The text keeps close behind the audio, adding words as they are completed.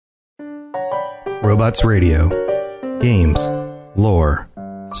Robots Radio. Games, lore,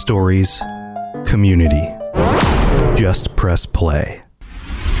 stories, community. Just press play.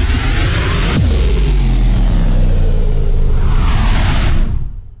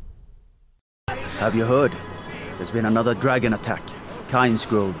 Have you heard? There's been another dragon attack. Kynes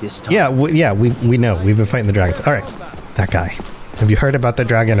Grove this time. Yeah, we know. We've been fighting the dragons. All right, that guy. Have you heard about the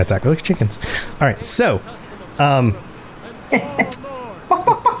dragon attack? Look, chickens. All right, so,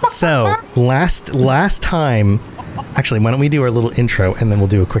 last time, actually, why don't we do our little intro and then we'll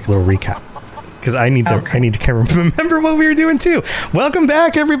do a quick little recap. Because I need to remember what we were doing too. Welcome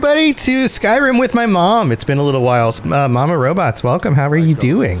back, everybody, to Skyrim with my mom. It's been a little while. Mama Robots, welcome. How are you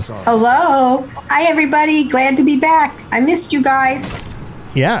doing? Hello. Hi, everybody. Glad to be back. I missed you guys.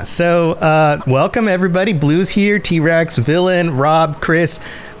 Yeah, so welcome, everybody. Blue's here, T-Rex, Villain, Rob, Chris,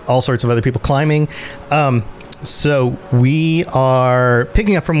 all sorts of other people climbing. So we are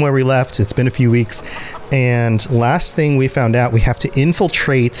picking up from where we left. It's been a few weeks. And last thing we found out, we have to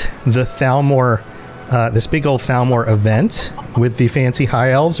infiltrate the Thalmor, this big old Thalmor event with the fancy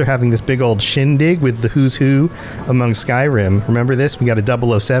high elves. Are having this big old shindig with the who's who among Skyrim. Remember this? We got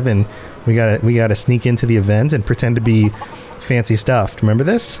a 007. We got to sneak into the event and pretend to be fancy stuffed. Remember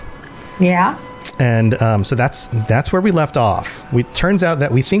this? Yeah. And so that's where we left off. Turns out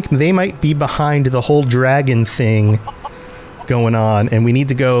that we think they might be behind the whole dragon thing going on, and we need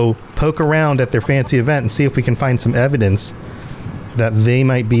to go poke around at their fancy event and see if we can find some evidence that they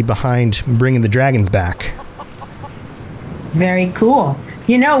might be behind bringing the dragons back. Very cool.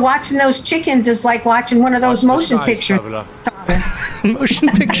 You know, watching those chickens is like watching one of those motion pictures. Motion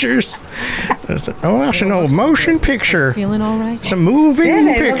pictures. Oh, that's an old motion picture. Feeling all right? It's a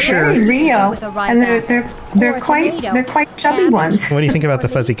moving picture. Look very real, and they're quite chubby ones. What do you think about the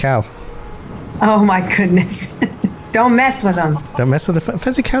fuzzy cow? Oh my goodness! Don't mess with them. Don't mess with the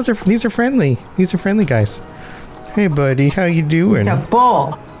fuzzy cows. These are friendly. These are friendly guys. Hey, buddy, how you doing? It's a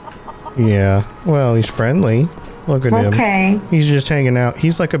bull. Yeah. Well, he's friendly. Look at him. Okay. He's just hanging out.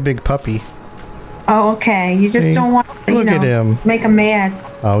 He's like a big puppy. Oh, okay. You just don't want to, at him. Make him mad.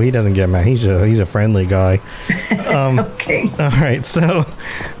 Oh, he doesn't get mad. He's a friendly guy. Okay. All right. So,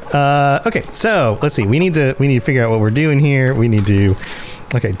 So let's see. We need to figure out what we're doing here.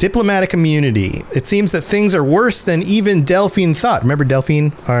 Okay. Diplomatic immunity. It seems that things are worse than even Delphine thought. Remember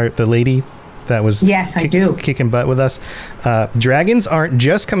Delphine, the lady that was I do. Kicking butt with us. Dragons aren't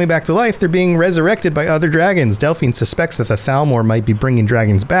just coming back to life, they're being resurrected by other dragons. Delphine suspects that the Thalmor might be bringing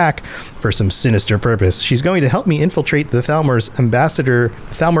dragons back for some sinister purpose. She's going to help me infiltrate the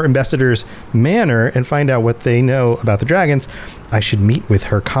Thalmor ambassador's manor and find out what they know about the dragons. I should meet with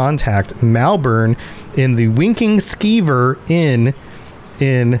her contact Malburn in the Winking Skeever Inn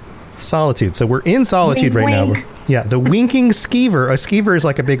in Solitude. So we're in Solitude right now. Yeah, the Winking Skeever. A skeever is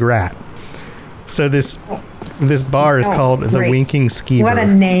like a big rat. So this bar is called the Winking Skeever. What a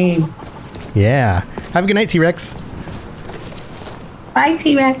name. Yeah. Have a good night, T-Rex. Bye,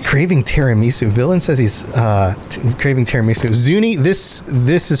 T-Rex. Craving tiramisu. Villain says he's craving tiramisu. Zuni, this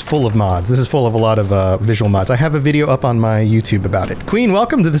is full of mods. This is full of a lot of visual mods. I have a video up on my YouTube about it. Queen,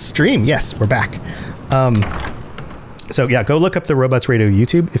 welcome to the stream. Yes, we're back. So yeah, go look up the Robots Radio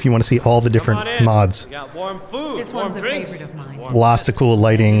YouTube if you want to see all the different mods. We got warm food. This one's a favorite of mine. Lots of cool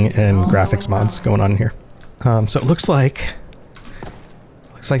lighting and graphics mods going on here. So it looks like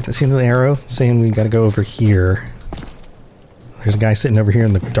see the arrow saying we got to go over here. There's a guy sitting over here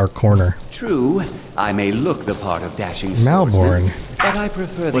in the dark corner. True, I may look the part of dashing Malborn. but I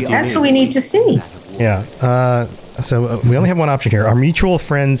prefer the That's what we need to see. Yeah. So we only have one option here. Our mutual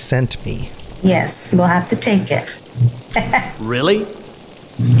friend sent me. Yes, we'll have to take it. Really?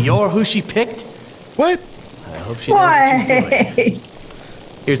 You're who she picked? What? I hope she knows what she's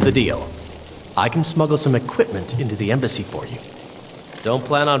doing. Here's the deal. I can smuggle some equipment into the embassy for you. Don't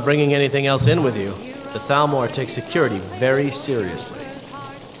plan on bringing anything else in with you. The Thalmor takes security very seriously.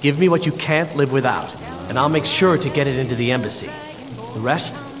 Give me what you can't live without, and I'll make sure to get it into the embassy. The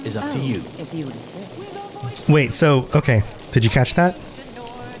rest is up to you. If you insist. Wait, so, okay. Did you catch that?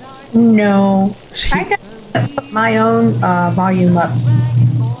 No. I got to put my own volume up.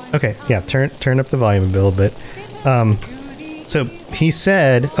 Okay, yeah, turn up the volume a little bit. So he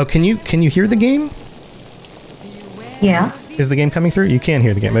said, oh, can you hear the game? Yeah. Is the game coming through? You can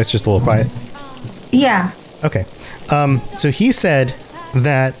hear the game. It's just a little quiet. Yeah. Okay. So he said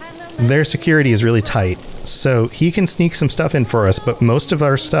that their security is really tight. So he can sneak some stuff in for us, but most of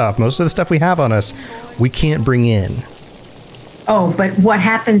the stuff we have on us, we can't bring in. Oh, but what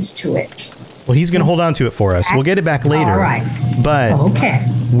happens to it? Well, he's going to hold on to it for us. We'll get it back later. All right. But okay.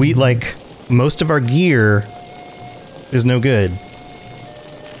 We most of our gear is no good.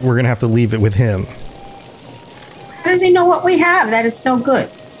 we're gonna have to leave it with him. How does he know what we have? That it's no good.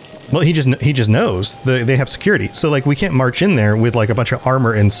 Well, he just knows they have security, so like we can't march in there with like a bunch of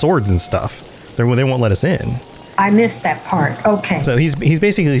armor and swords and stuff. They won't let us in. I missed that part. Okay. So he's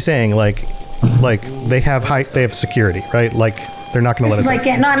basically saying like they have security, right? Like they're not going to let us. It's like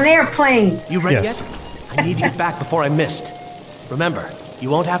getting on an airplane. You ready Yes. yet? I need to get back before I missed. Remember, you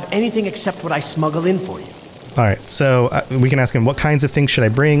won't have anything except what I smuggle in for you. All right, so we can ask him what kinds of things should I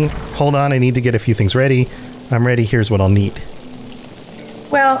bring. Hold on, I need to get a few things ready. I'm ready. Here's what I'll need.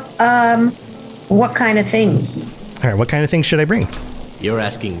 Well, what kind of things? All right, what kind of things should I bring? You're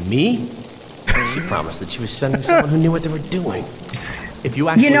asking me? She promised that she was sending someone who knew what they were doing. If you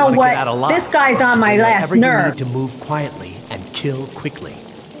actually You know want to what? get out alive, This guy's on my then last whatever you nerve. need to move quietly and kill quickly.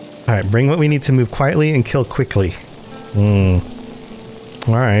 All right, bring what we need to move quietly and kill quickly.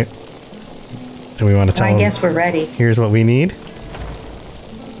 All right. Do we want to tell I him? guess we're ready. Here's what we need.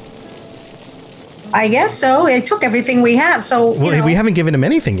 I guess so. It took everything we have. So, you Well, know. we haven't given him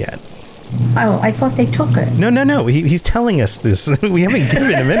anything yet. Oh, I thought they took it. No. He's telling us this. We haven't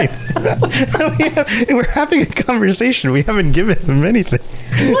given him anything. We're having a conversation. We haven't given him anything.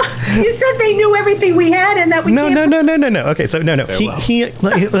 You said they knew everything we had and that we No. can't. Okay, so no. He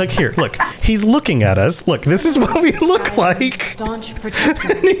look here. Look, he's looking at us. Look, this is what we look like. Staunch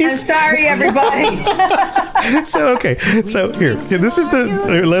protector. I'm sorry, everybody. So okay, so here, this is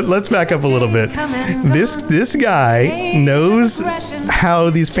the. Let's back up a little bit. This guy knows how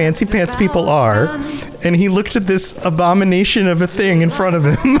these fancy pants people are, and he looked at this abomination of a thing in front of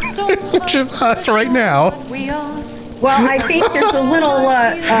him, which is us right now. Well, I think there's a little.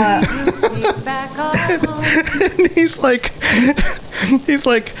 And he's like,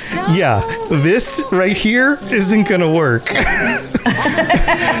 yeah, this right here isn't gonna work.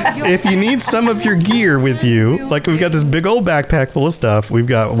 If you need some of your gear with you, like we've got this big old backpack full of stuff. We've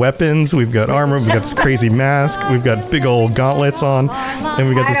got weapons, we've got armor, we've got this crazy mask, we've got big old gauntlets on, and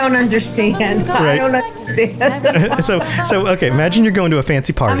we got I this. don't understand. I Right. don't understand. So okay, imagine you're going to a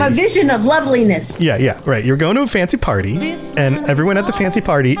fancy party. I'm a vision of loveliness. Yeah, right. You're going to a fancy party, and everyone at the fancy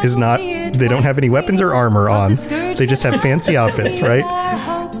party is not. They don't have any weapons or armor on. They just have fancy outfits, right?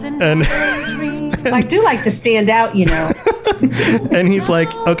 And I do like to stand out, you know. and he's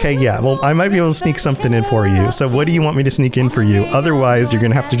like, okay, yeah, well, I might be able to sneak something in for you. So what do you want me to sneak in for you? Otherwise, you're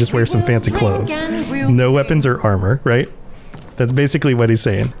gonna have to just wear some fancy clothes. No weapons or armor, right? That's basically what he's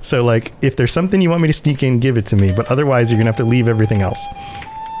saying. So like, if there's something you want me to sneak in, give it to me. But otherwise, you're gonna have to leave everything else.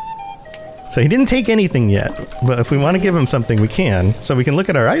 So he didn't take anything yet, but if we want to give him something, we can. So we can look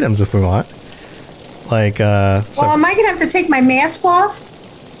at our items if we want. Like, so Well, am I going to have to take my mask off?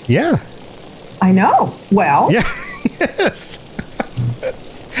 yeah, I know. Well, yeah, yes,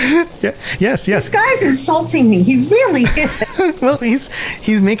 yeah, yes. this guy's insulting me. He really is. Well,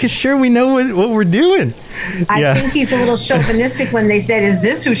 he's making sure we know what we're doing. I think he's a little chauvinistic when they said, "Is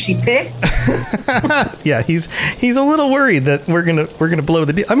this who she picked?" Yeah, he's a little worried that we're gonna blow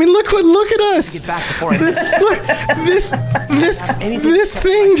the deal. I mean, look at us. Get back before I This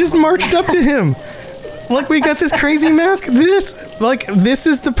thing just marched up to him. Look, we got this crazy mask. This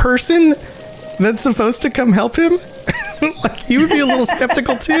is the person that's supposed to come help him. Like, you would be a little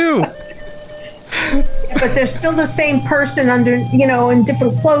skeptical too. But there's still the same person under, you know, in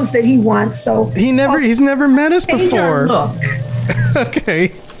different clothes that he wants. So He's never met us change our before. look.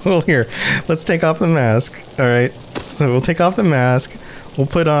 Okay. Well, here, let's take off the mask. All right. So we'll take off the mask. We'll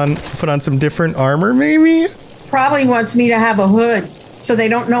put on some different armor, maybe. Probably wants me to have a hood so they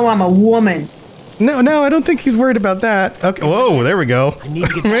don't know I'm a woman. No, I don't think he's worried about that. Okay. Whoa, there we go. I need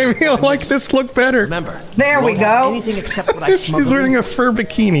to get Maybe back I'll before I like miss. this look better. Remember, There you we won't have go. Anything except what I smuggled She's wearing in. a fur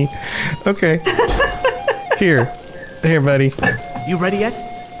bikini. Okay. Here, buddy. You ready yet?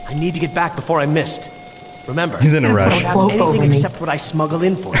 I need to get back before I missed. Remember, He's in a you rush. won't have Cloak over anything me. except what I smuggle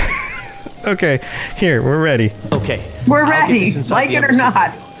in for you. Okay, here, we're ready. Okay. We're I'll get ready, this inside like the it or embassy.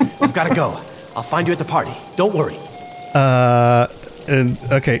 not. I've gotta go. I'll find you at the party. Don't worry.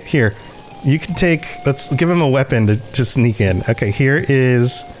 Okay, here. You can take. Let's give him a weapon to sneak in. Okay, here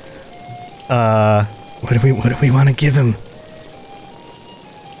is. What do we want to give him?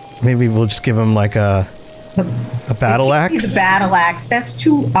 Maybe we'll just give him like a battle He's axe. a battle axe. That's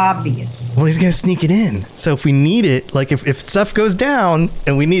too obvious. Well, he's gonna sneak it in. So if we need it, like if stuff goes down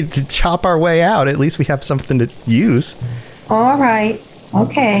and we need to chop our way out, at least we have something to use. All right.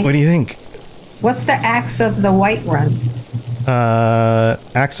 Okay. What do you think? What's the axe of the Whiterun?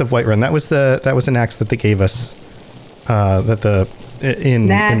 Axe of Whiterun. That was an axe that they gave us. In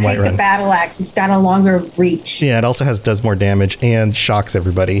Nah, take the Whiterun. battle axe. It's got a longer reach. Yeah, it also does more damage and shocks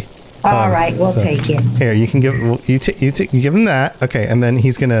everybody. All right, we'll take it. Here, you can give you give him that. Okay, and then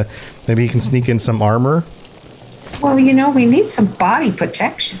he's gonna maybe he can sneak in some armor. Well, we need some body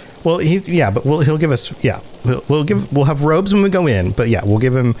protection. Well, but he'll give us we'll have robes when we go in, but we'll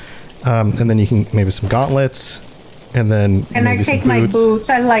give him and then you can maybe some gauntlets, and then and I take my boots.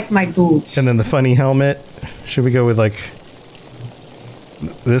 I like my boots. And then the funny helmet. Should we go with like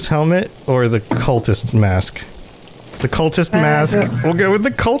this helmet or the cultist mask? The cultist mask. We'll go with the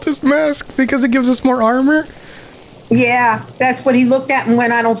cultist mask because it gives us more armor. Yeah, that's what he looked at and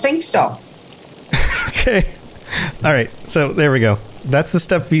went, I don't think so. Okay. All right. So there we go. That's the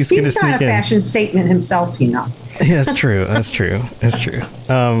stuff he's going to sneak in. He's got a fashion statement himself, Yeah, that's true. That's true. That's true.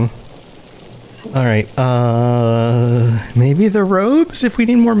 All right. Maybe the robes if we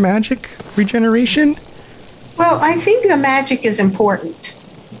need more magic regeneration. Well, I think the magic is important.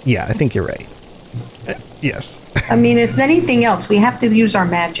 Yeah, I think you're right. Yes. I mean, if anything else, we have to use our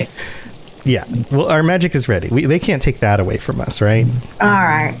magic. Yeah. Well, our magic is ready. They can't take that away from us, right? All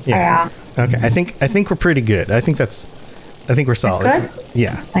right. Yeah. Okay. I think we're pretty good. I think we're solid. Good?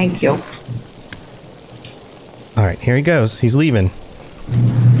 Yeah. Thank you. All right. Here he goes. He's leaving.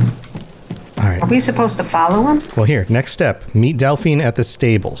 All right. Are we supposed to follow him? Well, here. Next step. Meet Delphine at the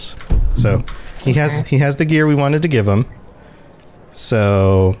stables. So he has the gear we wanted to give him.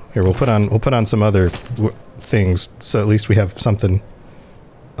 So here we'll put on some other things. So at least we have something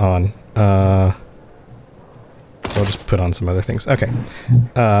on. We'll just put on some other things. Okay.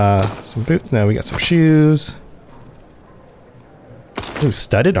 Some boots. No, we got some shoes. Ooh,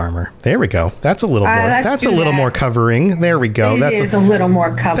 studded armor. There we go. That's a little more. That's a little more covering. There we go. It is a little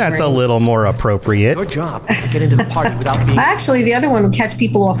more covering. That's a little more appropriate. Your job is to get into the party without being. Actually, the other one would catch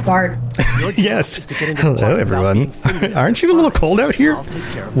people off guard. Yes. Hello, everyone. Aren't you a little cold out here?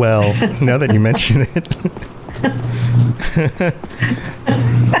 Well, now that you mention it.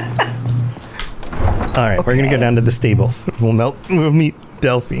 All right, we're gonna go down to the stables. We'll meet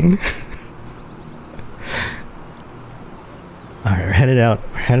Delphine. All right, we're headed out.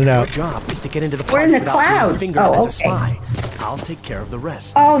 Your job is to get into the party. We're in the without being clouds. fingered Oh, as a okay. spy. I'll take care of the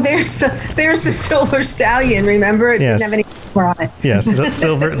rest. Oh, there's the silver stallion. Remember, it Yes. didn't have any armor on it. Yes,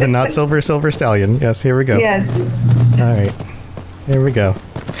 the not silver stallion. Yes, here we go. Yes. All right, here we go.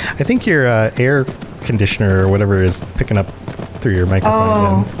 I think your air conditioner or whatever is picking up through your microphone.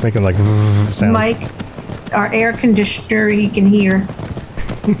 Oh. Again. It's making like sounds. Mike, our air conditioner, he can hear.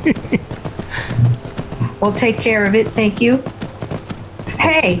 We'll take care of it. Thank you.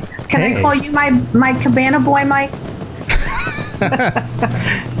 Hey, can I call you my cabana boy, Mike?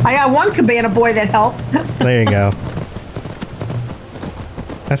 I got one cabana boy that helped. There you go.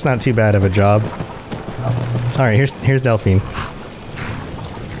 That's not too bad of a job. All right, here's Delphine.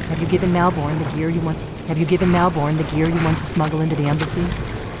 Have you given Malborn the gear you want? Have you given Malborn the gear you want to smuggle into the embassy?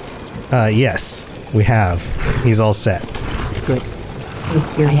 Yes, we have. He's all set. Good.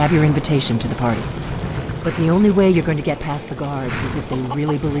 Thank you. I have your invitation to the party. But the only way you're going to get past the guards is if they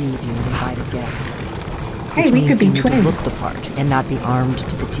really believe you're an invited guest. Hey, Which we could means be you need to twins. look the part and not be armed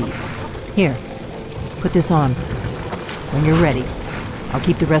to the teeth. Here, put this on. When you're ready, I'll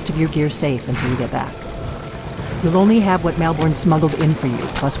keep the rest of your gear safe until you get back. You'll only have what Malborn smuggled in for you,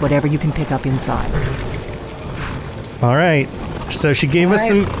 plus whatever you can pick up inside. All right. So she gave us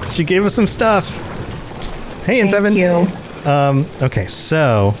some stuff. Hey, and Seven. Thank you. Okay,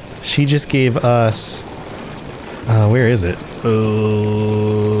 so she just gave us. Where is it?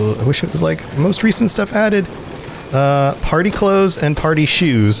 I wish it was like most recent stuff added. Party clothes and party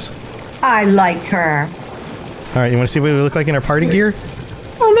shoes. I like her. All right, you want to see what we look like in our party gear?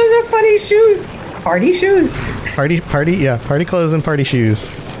 Oh, those are funny shoes. Party shoes. Party clothes and party shoes.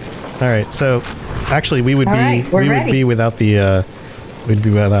 All right, so actually we would All right, we're would ready. be without the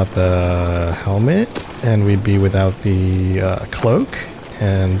helmet, and we'd be without the cloak,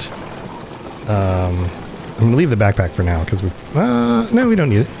 and I'm gonna leave the backpack for now because no, we don't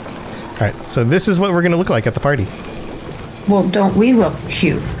need it. All right, so this is what we're gonna look like at the party. Well, don't we look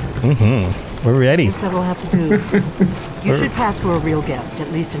cute? We're ready. Guess that will have to do. You should pass for a real guest,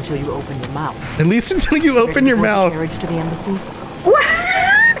 at least until you open your mouth. At least until you Ready open to your board the mouth. carriage to the embassy?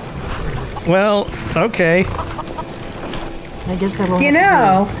 Well, okay. I guess that will You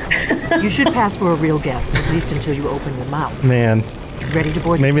have know, to do. You should pass for a real guest, at least until you open your mouth. Man, Ready to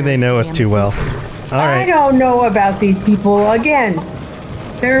board the maybe they carriage know to us the too well. embassy? All I right. don't know about these people. Again,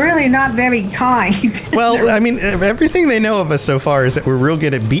 they're really not very kind. Well, I mean, everything they know of us so far is that we're real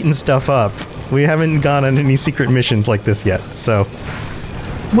good at beating stuff up. We haven't gone on any secret missions like this yet, so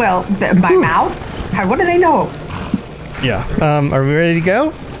Well, my mouth? What do they know? yeah. Are we ready to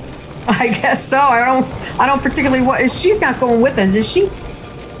go? I guess so. I don't particularly want. She's not going with us, is she?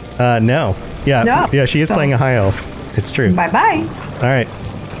 No. Yeah. No. Yeah, she is So- playing a high elf. It's true. Bye-bye. All right.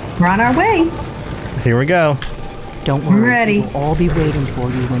 We're on our way. Here we go. Don't worry. Ready. We'll all be waiting for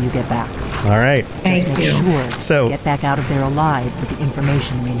you when you get back. All right. Thank Just make you. sure So- you get back out of there alive with the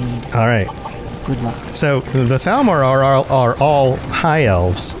information we need. All right. Good luck. So the Thalmor are all high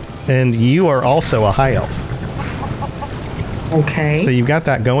elves, and you are also a high elf. Okay. So you've got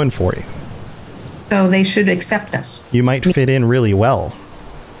that going for you. So they should accept us. You might fit in really well.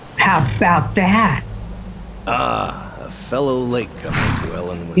 How about that? A fellow latecomer to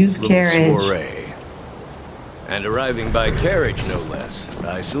Ellenwood's Use little carriage. soiree. And arriving by carriage, no less.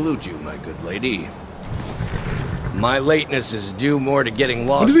 I salute you, my good lady. My lateness is due more to getting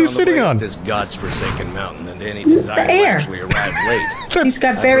lost is he on sitting the way on? up this god's-forsaken mountain than to any desire to air. actually arrive late. He's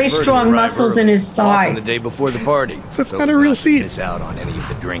got I very prefer to strong arrive muscles early, in his often thighs. the day before the party. That's so not a as real to seat. Miss out on any of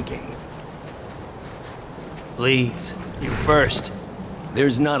the drinking. Please, you first.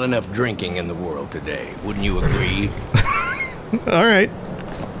 There's not enough drinking in the world today. Wouldn't you agree? All right.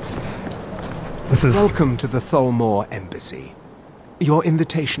 This is Welcome to the Thalmor Embassy. Your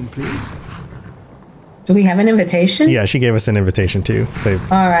invitation, please. Do we have an invitation? yeah. She gave us an invitation too. They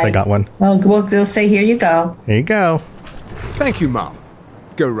All right. They got one. Well, they'll say, here you go. There you go. Thank you, Mom.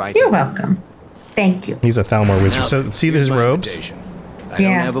 Go right You're ahead. welcome. Thank you. He's a Thalmor wizard. Now, So see here's his my robes. invitation. I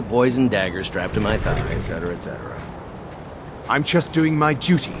Yeah. don't have a poison dagger strapped to my thigh, etc., etc. I'm just doing my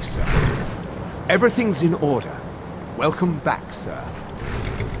duty, sir. Everything's in order. Welcome back, sir.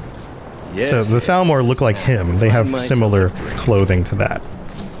 Yes, So the yes. Thalmor look like him. They have Myself similar a drink. clothing to that.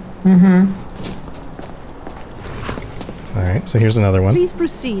 Mm-hmm. All right. So here's another one. Please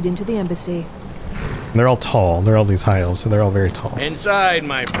proceed into the embassy. And they're all tall. They're all these high elves, so they're all very tall. Inside,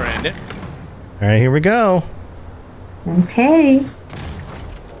 my friend. All right. Here we go. Okay.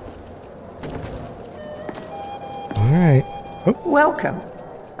 All right. Welcome.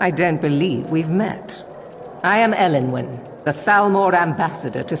 I don't believe we've met. I am Elenwen, the Thalmor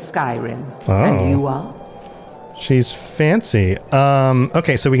ambassador to Skyrim. Oh. And you are? She's fancy.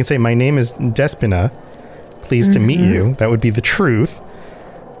 Okay, so we can say my name is Despina. Pleased to meet you. That would be the truth.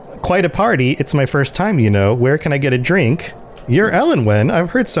 Quite a party. It's my first time, you know. Where can I get a drink? You're Elenwen.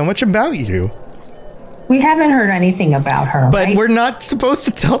 I've heard so much about you. We haven't heard anything about her, But right? we're not supposed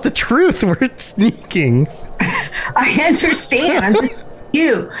to tell the truth. We're sneaking. I understand. I'm just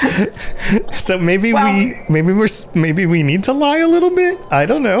you. So maybe Well- maybe we need to lie a little bit. I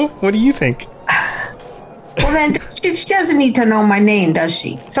don't know. What do you think? Well, then she doesn't need to know my name, does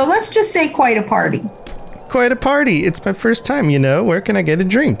she? So let's just say quite a party. Quite a party. It's my first time, you know. Where can I get a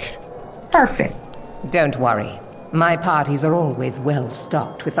drink? Perfect. Don't worry. My parties are always well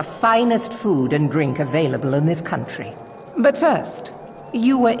stocked with the finest food and drink available in this country. But first,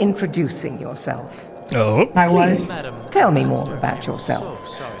 you were introducing yourself. Oh, I was. Tell me more about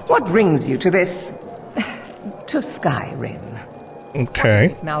yourself. What brings you to this... to Skyrim?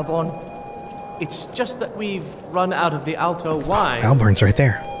 okay. Malborn? It's just that we've run out of the Alto wine. Alborn's right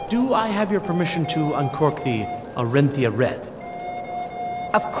there. Do I have your permission to uncork the Arinthia Red?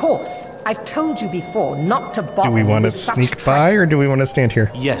 Of course. I've told you before not to bother Do we me want to with such sneak by or do we want to stand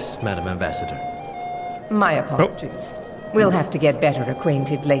here? Yes, Madam Ambassador. My apologies. We'll have to get better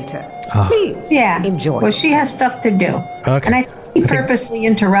acquainted later. Please, Yeah. enjoy. Well, she has stuff to do. Okay. And I think he purposely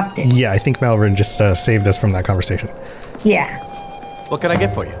interrupted. Yeah, I think Malvern just saved us from that conversation. Yeah. What can I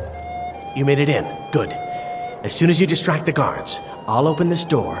get for you? You made it in. Good. As soon as you distract the guards, I'll open this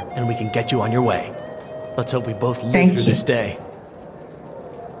door and we can get you on your way. Let's hope we both live Thank through you. this day.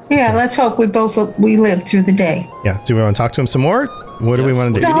 Yeah, let's hope we live through the day. Yeah, do we want to talk to him some more? What do we Yes,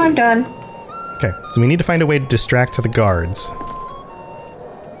 want to do? No, I'm done. Okay, so we need to find a way to distract the guards.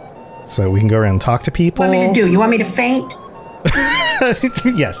 So we can go around and talk to people. What do you want me to do? You want me to faint?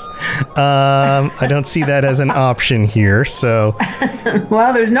 Yes. I don't see that as an option here. So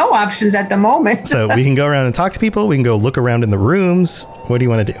Well, there's no options at the moment. so we can go around and talk to people. We can go look around in the rooms. What do you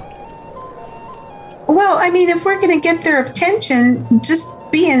want to do? Well, I mean, if we're going to get their attention, just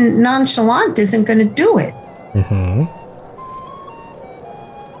being nonchalant isn't going to do it.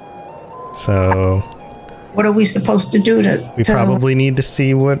 So What are we supposed to do we probably need to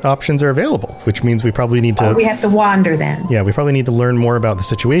see what options are available, which means we probably need to. we have to wander then. Yeah, we probably need to learn more about the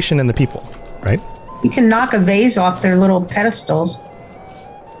situation and the people, right? You can knock a vase off their little pedestals.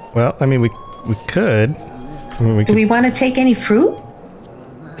 Well, I mean, we could. I mean, we Do could. we want to take any fruit?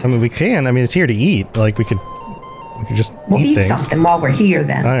 I mean, we can. I mean, it's here to eat. Like we could just We'll eat things. something while we're here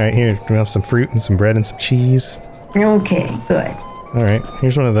then. All right, here we have some fruit and some bread and some cheese. Okay, good. All right,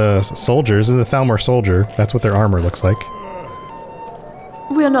 here's one of the soldiers. This is the Thalmor soldier. That's what their armor looks like.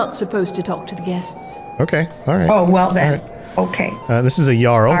 We're not supposed to talk to the guests. Okay, all right. Oh, well then. All right. Okay. This is a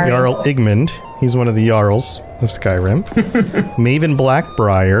Jarl, Jarl Igmund. He's one of the Jarls of Skyrim. Maven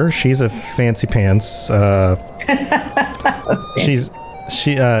Blackbriar. She's a fancy pants.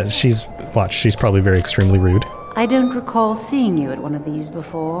 She's probably very extremely rude. I don't recall seeing you at one of these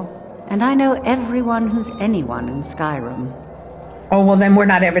before, and I know everyone who's anyone in Skyrim. Oh, well, then we're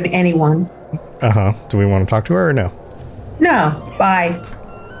not ever anyone. Do we want to talk to her or no? No. Bye.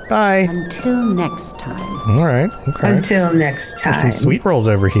 Bye. Until next time. All right. Okay. Until next time. There's some sweet rolls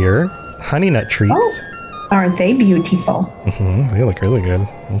over here. Honey nut treats. Oh, aren't they beautiful? They look really good.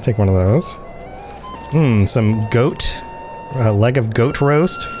 I'll take one of those. Some goat. A leg of goat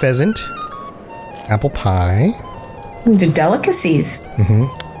roast, pheasant, apple pie. The delicacies.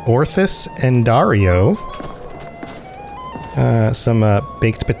 Orthus and Dario. Some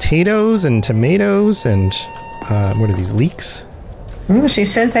baked potatoes and tomatoes and what are these, leeks? She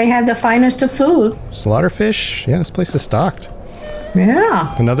said they had the finest of food. Slaughterfish. Yeah, this place is stocked.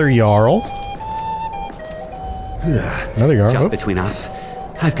 Yeah. Another Jarl. Another Jarl. Just between us,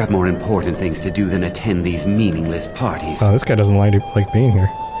 I've got more important things to do than attend these meaningless parties. Oh, this guy doesn't like being here.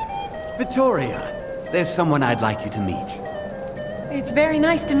 Victoria, there's someone I'd like you to meet. It's very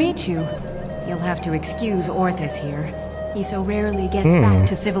nice to meet you. You'll have to excuse Orthus here. He so rarely gets back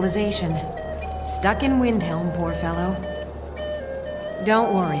to civilization. Stuck in Windhelm, poor fellow.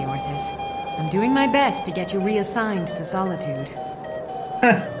 Don't worry, Orthus. I'm doing my best to get you reassigned to Solitude.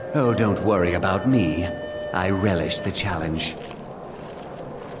 Oh, don't worry about me. I relish the challenge.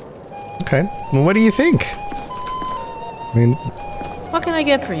 Okay. Well, what do you think? I mean, What can I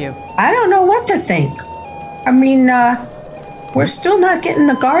get for you? I don't know what to think. I mean, we're still not getting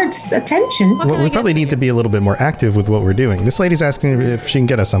the guards' attention. we probably need to be a little bit more active with what we're doing. This lady's asking if she can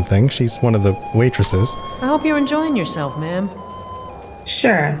get us something. She's one of the waitresses. I hope you're enjoying yourself, ma'am.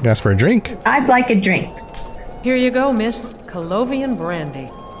 Sure. Ask for a drink. I'd like a drink. Here you go, miss. Colovian brandy.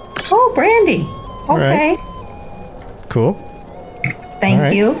 Oh, brandy. Okay. Cool. Thank All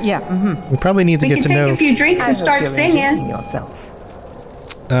right. you. Yeah, We probably need to We get can to take know. a few drinks and start singing. Yourself.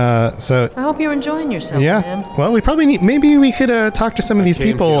 So I hope you're enjoying yourself, yeah. ma'am. Well, we probably need. Maybe we could talk to some of these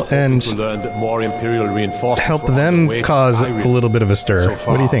people and to learn that more Imperial reinforcements help were on them the way to cause a Skyrim. little bit of a stir. So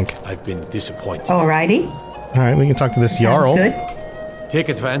far, What do you think? I've been disappointed. Alrighty. All right, we can talk to this Sounds Jarl. good. Take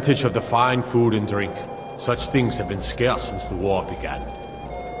advantage of the fine food and drink. Such things have been scarce since the war began.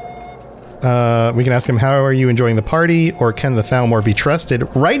 We can ask him, how are you enjoying the party, or can the Thalmor be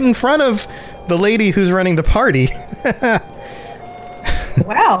trusted? Right in front of the lady who's running the party.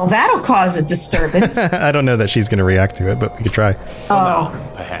 Well, that'll cause a disturbance. I don't know that she's going to react to it, but we could try. For now,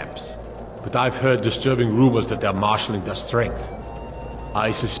 perhaps. But I've heard disturbing rumors that they're marshalling their strength.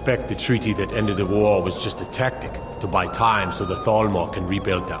 I suspect the treaty that ended the war was just a tactic to buy time so the Thalmor can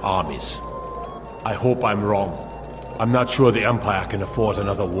rebuild their armies. I hope I'm wrong. I'm not sure the Empire can afford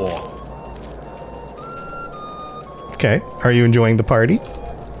another war. Okay, are you enjoying the party?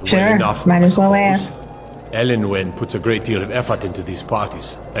 Sure, enough, might as well I ask. suppose. Elenwen puts a great deal of effort into these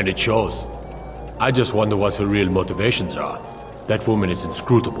parties, and it shows. I just wonder what her real motivations are. That woman is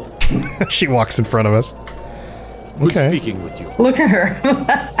inscrutable. She walks in front of us. Good Okay. speaking with you. Look at her.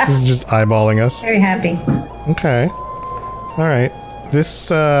 She's just eyeballing us. Very happy. Okay. All right. This,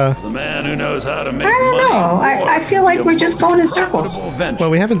 The man who knows how to make I don't money. know. I feel like we're just going in circles.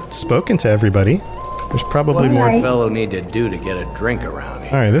 well, we haven't spoken to everybody. There's probably What more. does a fellow need to do to get a drink around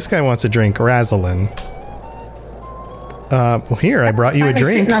here? All right, this guy wants a drink. Razalin. Well, here, I brought you a Finally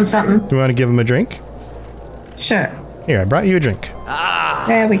drink. sitting on something. Do you want to give him a drink? Sure. Here, I brought you a drink.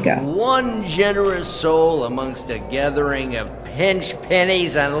 There we go. One generous soul amongst a gathering of pinch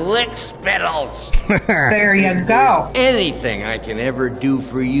pennies and lick spittles. There you go. Anything I can ever do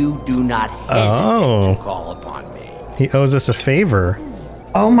for you, do not hesitate Oh. to call upon me. He owes us a favor.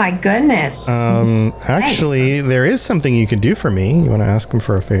 Oh my goodness. Actually, there is something you could do for me. You want to ask him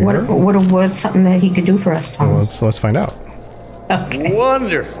for a favor? What was something that he could do for us, Well, Thomas? let's find out. Okay.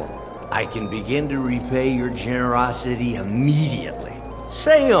 Wonderful. I can begin to repay your generosity immediately.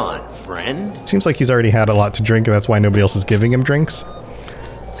 Say on, friend. Seems like he's already had a lot to drink, and that's why nobody else is giving him drinks.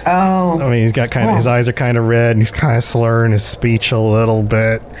 Oh. I mean, he's got kind of his eyes are kind of red, and he's kind of slurring his speech a little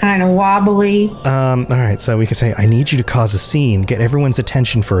bit. Kind of wobbly. All right, so we can say, I need you to cause a scene, get everyone's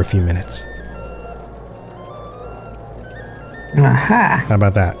attention for a few minutes. Aha. How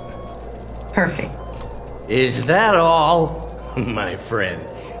about that? Perfect. Is that all? My friend,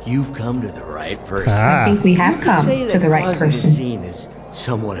 you've come to the right person. I think we have You could come say to that the right causing a person. scene is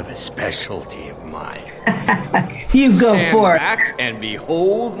somewhat of a specialty of mine. You go Stand for it. back and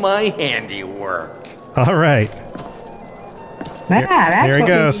behold my handiwork. All right. that's here he what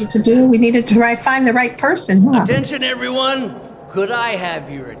goes. we needed to do. We needed to find the right person. Huh? Attention, everyone! Could I have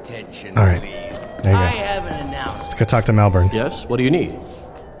your attention, All right. please? There you I go. have an announcement. Let's go talk to Malborn. Yes? What do you need?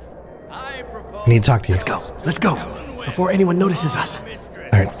 I need to talk to you. Let's go. Before anyone notices us. All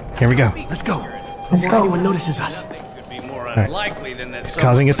right, here we go. Let's go. Let's Before go. anyone notices us. More right. unlikely than that He's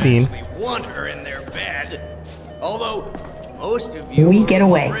causing a scene. actually want her in their bed. Although most of We get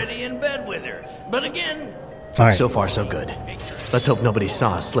away. are already in bed with her. But again, All right. So far, so good. Let's hope nobody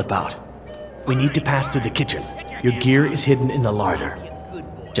saw us slip out. We need to pass through the kitchen. Your gear is hidden in the larder.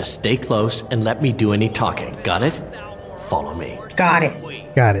 Just stay close and let me do any talking. Got it? Follow me. Got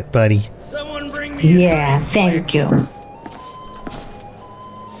it. Got it, buddy. Yeah, thank you.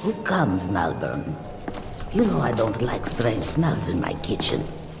 Who comes, Malborn? You know I don't like strange smells in my kitchen.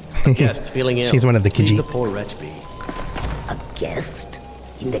 Guest feeling ill. She's one of the Leave Khajiit. the poor wretch be. A guest?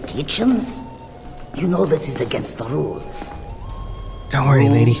 In the kitchens? You know this is against the rules. Don't worry,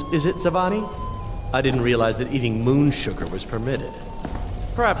 lady. Is it, Savani? I didn't realize that eating moon sugar was permitted.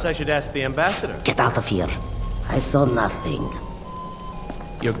 Perhaps I should ask the ambassador. Get out of here. I saw nothing.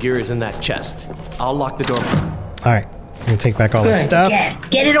 Your gear is in that chest. I'll lock the door. All right, we're gonna take back all Good. this stuff.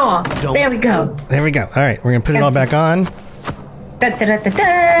 Get it on. There we go. There we go. All right, we're gonna put it all back on. Da, da, da, da,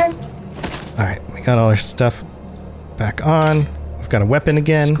 da. All right, we got all our stuff back on. We've got a weapon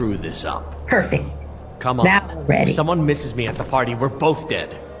again. Screw this up. Perfect. Come on. Now we're ready. If someone misses me at the party, we're both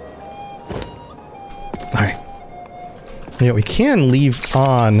dead. All right. Yeah, we can leave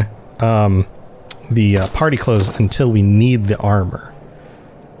on the party clothes until we need the armor,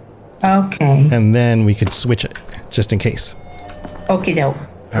 Okay. and then we could switch it just in case. Okie doke.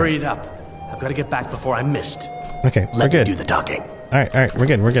 Hurry it up. I've got to get back before I'm missed. Okay, we're Let me good. do the talking. All right, we're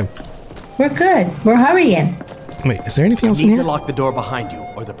good. We're good. We're good. We're hurrying. Wait, is there anything else in Need here? to lock the door behind you,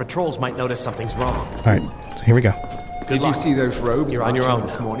 or the patrols might notice something's wrong. All right, so here we go. Did you see those robes You're on your marching own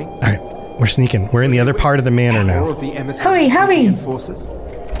this now. morning? All right, we're sneaking. We're in the other part of the manor All now. of the emissaries Hurry. and forces?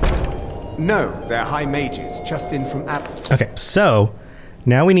 No, they're high mages, just in from Atlas. Okay, so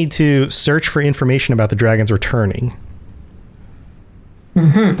now we need to search for information about the dragons returning.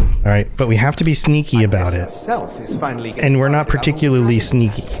 Mm-hmm. All right, but we have to be sneaky about it, Herself is finally and we're not particularly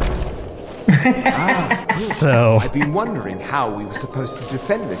sneaky. So I've been wondering how we were supposed to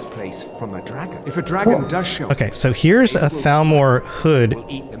defend this place from a dragon. If a dragon does show up, okay, so here's a Thalmor hood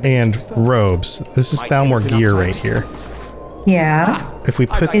and robes. This is Thalmor gear right here. Yeah. If we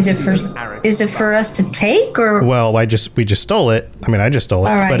put, Is it for us to take or? well, we just stole it. I mean, I just stole it.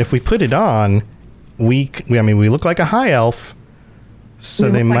 All right. But if we put it on, we look like a high elf, so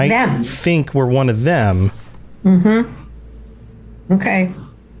We they look like might them. think we're one of them. Mm-hmm. Okay.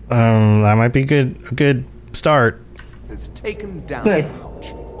 That might be a good start. that's taken down. Good.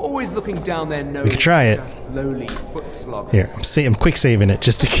 Always looking down their nose. We could try it. Just lowly foot sloggers. Here, I'm quick saving it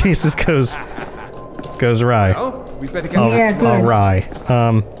just in case this goes awry. Oh, we better get Yeah, good. Awry.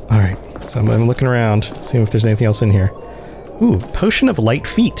 All right. So I'm looking around, seeing if there's anything else in here. Ooh, potion of light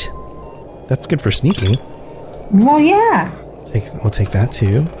feet. That's good for sneaking. Well, yeah. We'll take that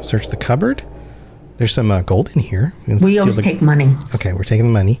too. Search the cupboard. There's some gold in here. Let's We steal always take money. Okay, we're taking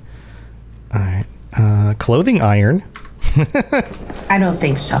the money. All right. Clothing iron. I don't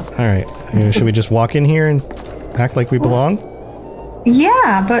think so. All right. Should we just walk in here and act like we belong?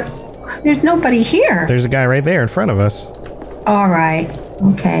 Yeah, but there's nobody here. There's a guy right there in front of us. All right.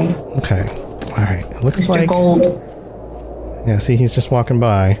 Okay. Okay. All right. It looks Mr. like Gold. Yeah, see, he's just walking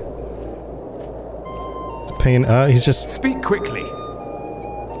by. He's paying. He's just. Speak quickly.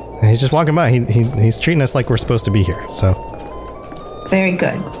 He's just walking by. He's treating us like we're supposed to be here. So Very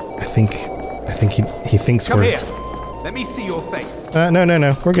good. I think he thinks Come we're. here. Let me see your face.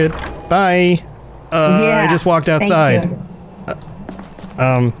 No. We're good. Bye. Yeah, I just walked thank outside.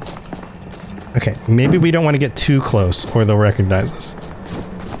 you. Okay, maybe we don't want to get too close, or they'll recognize us.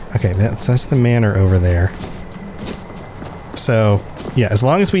 Okay, that's the manor over there. So yeah, as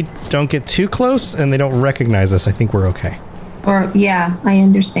long as we don't get too close and they don't recognize us, I think we're okay. Or yeah, I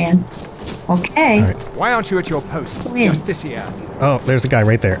understand. Okay. All right. Why aren't you at your post? Win. Just this here. Oh, there's a guy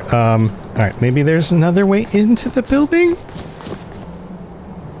right there. All right, maybe there's another way into the building.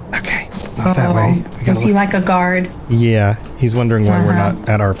 Okay, not that way. We Is gotta he look. like a guard? Yeah, he's wondering why we're Uh-huh. not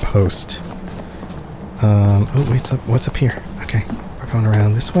at our post. Oh, wait, what's up here? Okay, we're going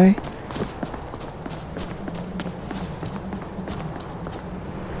around this way.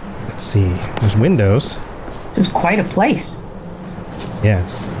 Let's see. There's windows. This is quite a place. Yeah,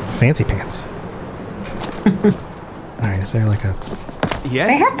 it's fancy pants. All right, is there like a? Yes.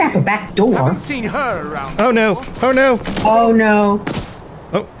 They have to have a back door. Haven't seen her around. Oh no! Oh no! Oh no.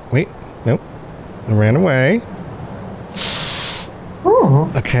 Oh wait, nope. I ran away. Ooh.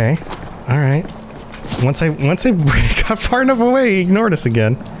 Okay. All right. Once I got far enough away, he ignored us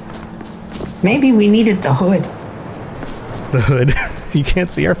again. Maybe we needed the hood. The hood. You can't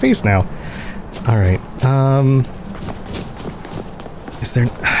see our face now. All right. Is there...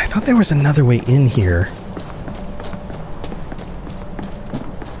 I thought there was another way in here.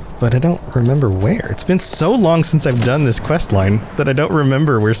 But I don't remember where. It's been so long since I've done this quest line that I don't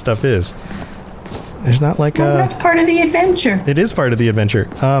remember where stuff is. There's not like that's part of the adventure. It is part of the adventure.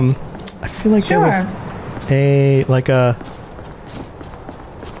 I feel like there was I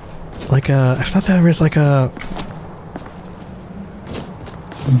thought there was like a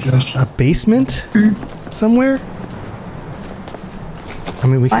basement somewhere. I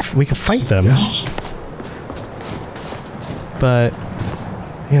mean, we could fight them, but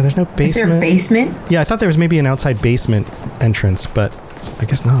yeah, there's no basement. Is there a basement? Yeah, I thought there was maybe an outside basement entrance, but I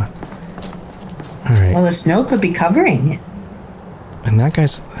guess not. All right. Well, the snow could be covering it. And that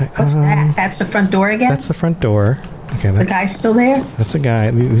guy's... What's that? That's the front door again? That's the front door. Okay, the guy's still there? That's the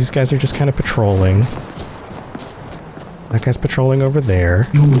guy. These guys are just kind of patrolling. That guy's patrolling over there.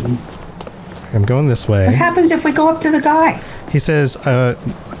 I'm going this way. What happens if we go up to the guy? He says,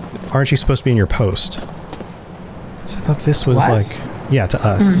 aren't you supposed to be in your post? So I thought this was like... Yeah, to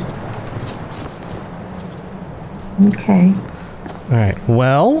us. Okay. All right.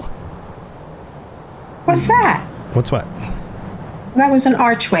 Well... What's that? What's what? That was an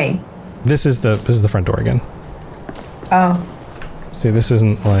archway. This is the front door again. Oh. See, this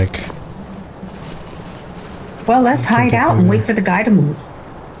isn't like... Well, let's hide out and wait for the guy to move.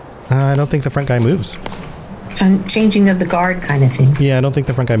 I don't think the front guy moves. Changing of the guard kind of thing. Yeah, I don't think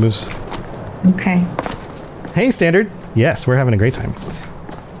the front guy moves. Okay. Hey, Standard. Yes, we're having a great time.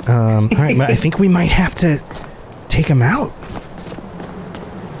 All right, I think we might have to take him out.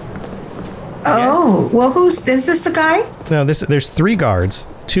 Oh, well, is this the guy? No, there's 3 guards.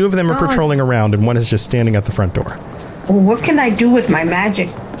 2 of them are patrolling around, and 1 is just standing at the front door. Well, what can I do with my magic?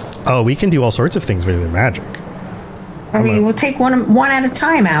 Oh, we can do all sorts of things with your magic. I mean, we'll take one at a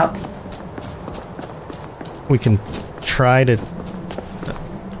time out. We can try to...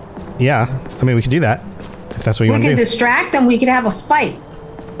 Yeah, I mean, we can do that, if that's what you want to do. We can distract them, we could have a fight.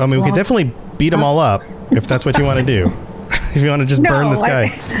 I mean, we could definitely beat them all up, if that's what you want to do. If you want to just burn this guy.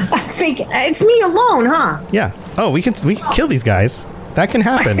 I think it's me alone, huh? Yeah. Oh, we can kill these guys. That can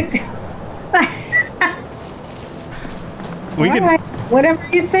happen. We can. Right, whatever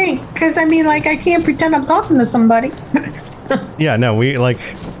you think, because I mean, like, I can't pretend I'm talking to somebody. Yeah, no, we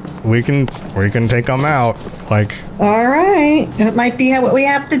can take them out. Like. All right, it might be what we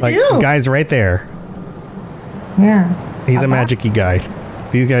have to do. The guy's right there. Yeah. He's a magic-y guy.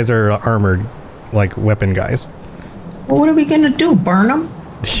 These guys are armored, like weapon guys. Well, what are we gonna do? Burn them?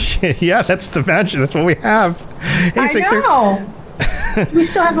 Yeah, that's the magic. That's what we have. Hey, I know. We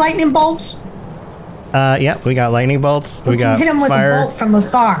still have lightning bolts. Yeah, we got lightning bolts. We got hit him with fire. a bolt from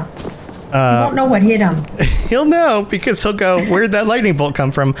afar. He won't know what hit him. He'll know because he'll go, "Where'd that lightning bolt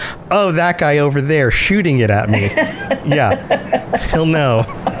come from?" Oh, that guy over there shooting it at me. Yeah, he'll know.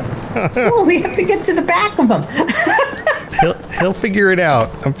 Well, we have to get to the back of him. He'll figure it out.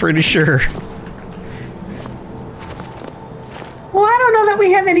 I'm pretty sure. Well, I don't know that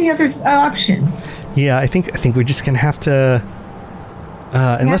we have any other option. Yeah, I think we're just gonna have to,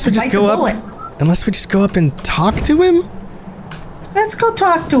 unless we just go up. Unless we just go up and talk to him. Let's go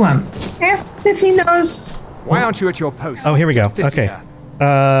talk to him. Ask if he knows. Why aren't you at your post? Oh, here we go. Okay.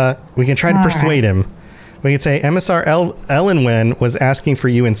 We can try to persuade him. We can say Emissar Elenwen was asking for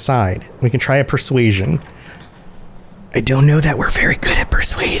you inside. We can try a persuasion. I don't know that we're very good at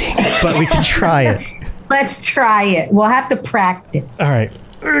persuading, but we can try it. Let's try it. We'll have to practice. All right.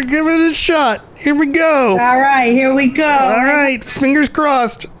 Give it a shot. Here we go. All right, here we go. All right, fingers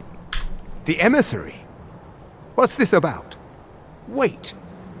crossed. The emissary? What's this about? Wait.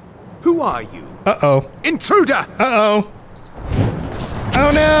 Who are you? Uh-oh. Intruder! Uh-oh.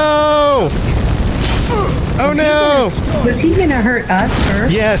 Oh, no! Oh, no! Was he gonna hurt us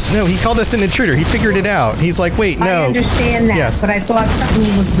first? Yes, no, he called us an intruder. He figured it out. He's like, wait, no. I understand that, but I thought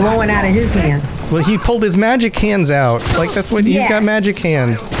something was blowing out of his hands. Well, he pulled his magic hands out. Like, that's what, he's got magic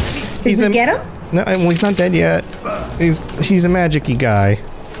hands. Did we get him? No, well, he's not dead yet. He's a magic-y guy.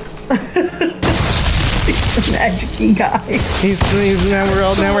 He's a magic-y guy.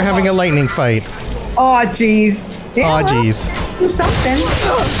 Now we're having a lightning fight. Oh, jeez. Yeah, jeez. Do something.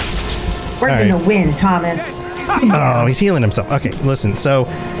 We're gonna win, Thomas. Oh, he's healing himself. Okay, listen. So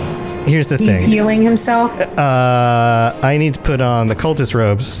here's the thing. He's healing himself. I need to put on the cultist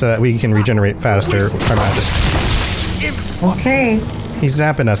robes so that we can regenerate faster with our magic. Okay. He's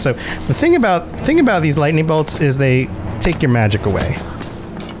zapping us. So the thing about these lightning bolts is they take your magic away.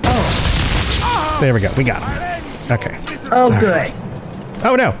 Oh. There we go. We got him. Okay. Oh, All good. right.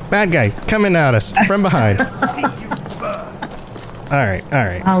 Oh no, bad guy coming at us from behind. All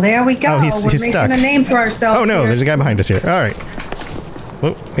right. Oh, there we go. Oh, he's We're making stuck. a name for ourselves. Oh no, here. there's a guy behind us here. All right.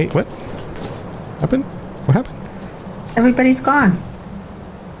 Whoa, wait, what happened? What happened? Everybody's gone.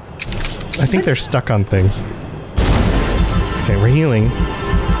 I think they're stuck on things. Okay, we're healing.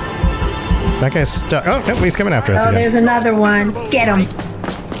 That guy's stuck. Oh no, he's coming after us Oh, again. there's another one. Get him.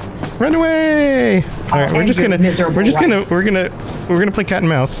 Run away! All right, we're just gonna play cat and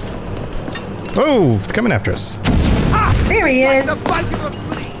mouse. Oh, it's coming after us. There he is.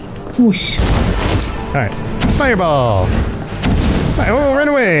 Whoosh. All right, fireball. Oh, run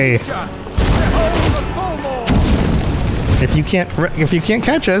away! If you can't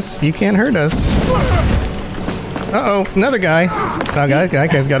catch us, you can't hurt us. Uh-oh, another guy. Oh, that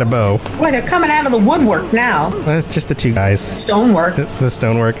guy's got a bow. Boy, they're coming out of the woodwork now. Well, it's just the two guys. Stonework. The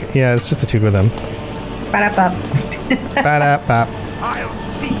stonework. Yeah, it's just the two of them. Ba-da-bop. Ba-da-bop.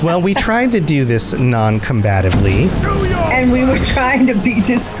 Well, we tried to do this non-combatively. And we were trying to be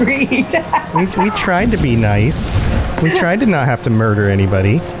discreet. we tried to be nice. We tried to not have to murder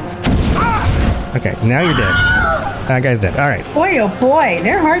anybody. Okay, now you're dead. That guy's dead. All right. Boy, oh boy,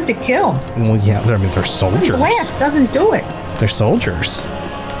 they're hard to kill. Well, yeah, I mean, they're soldiers. Blast doesn't do it. They're soldiers.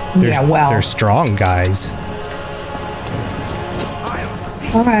 Yeah, well. They're strong guys.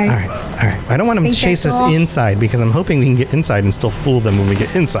 All right. All right. I don't want them to chase us inside because I'm hoping we can get inside and still fool them when we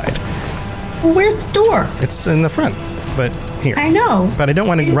get inside. Well, where's the door? It's in the front, but here. I know. But I don't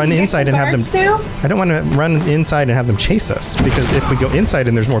want to run inside and have them. I don't want to run inside and have them chase us because if we go inside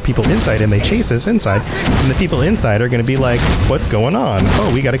and there's more people inside and they chase us inside, then the people inside are going to be like, "What's going on?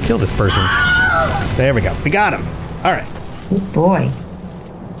 Oh, we got to kill this person." There we go. We got him. All right. Oh boy.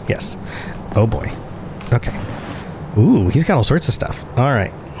 Yes. Oh boy. Okay. Ooh, he's got all sorts of stuff. All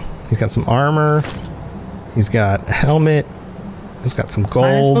right. He's got some armor. He's got a helmet. He's got some gold.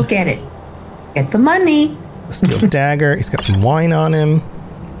 Might as well get it. Get the money. A steel dagger. He's got some wine on him.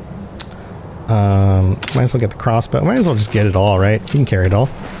 Might as well get the crossbow. Might as well just get it all, right? You can carry it all.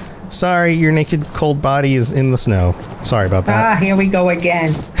 Sorry, your naked, cold body is in the snow. Sorry about that. Ah, here we go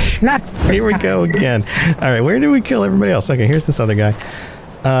again. Not here we go again. All right, where did we kill everybody else? Okay, here's this other guy.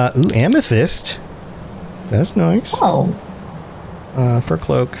 Ooh, amethyst. That's nice. Oh. For a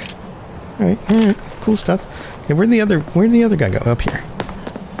cloak. All right, cool stuff. Okay, where'd the other guy go? Up here.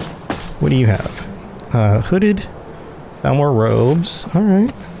 What do you have? Hooded. Thalmor robes. All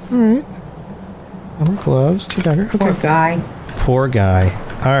right. Thalmor gloves. Dagger. Okay. Poor guy. Poor guy.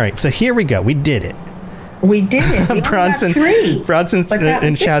 All right, so here we go. We did it. We did it. We Bronson, got 3. Bronson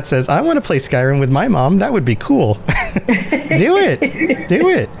in chat says, "I want to play Skyrim with my mom. That would be cool." Do it. Do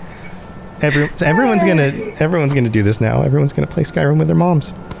it. Everyone's gonna do this now. Everyone's gonna play Skyrim with their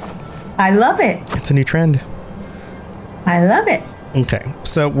moms. I love it. It's a new trend. I love it. Okay,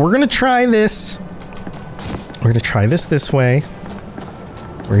 so we're gonna try this. We're gonna try this way.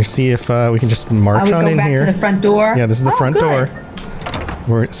 We're gonna see if we can just march on in here. To the front door. Yeah, this is the front door.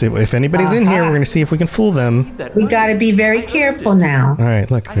 We're see if anybody's in here. We're gonna see if we can fool them. We gotta be very careful now. All right,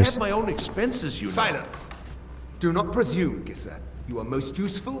 look. There's. I have my own expenses, you know. Silence. Do not presume, Gisser. You are most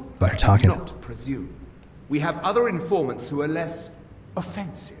useful. They're talking. Do not presume. We have other informants who are less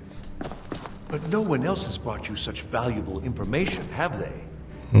offensive. But no one else has brought you such valuable information, have they?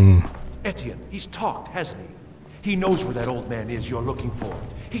 Etienne, he's talked, hasn't he? He knows where that old man is you're looking for.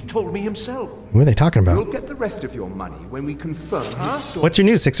 He told me himself. What are they talking about? You'll get the rest of your money when we confirm his story. What's your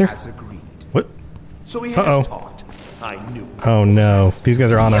news, Sixer? As agreed. What? So he has talked. I knew. Oh no, these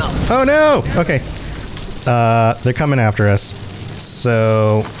guys are on us. Oh no. Okay. They're coming after us.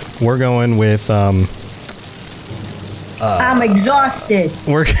 So we're going with I'm exhausted.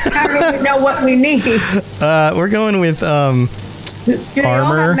 I don't even know what we need. We're going with Do they all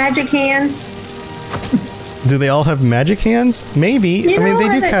armor. have magic hands? Do they all have magic hands? Maybe. I mean, they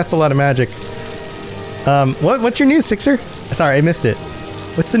do cast a lot of magic. What's your news, Sixer? Sorry, I missed it.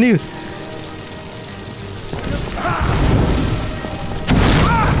 What's the news?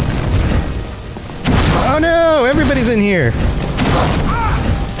 Oh no! Everybody's in here.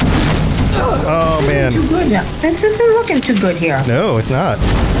 Oh man. Too good now. This isn't looking too good here. No, it's not.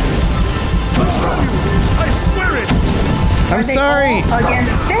 I'm sorry. Again,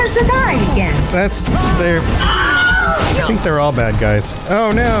 there's the guy again. They're. I think they're all bad guys.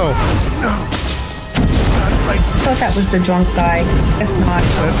 Oh no. I thought that was the drunk guy. That's not.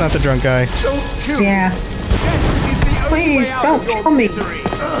 That's not the drunk guy. Yeah. Please don't kill me.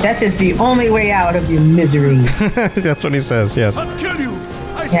 Death is the only way out of your misery. That's what he says. Yes.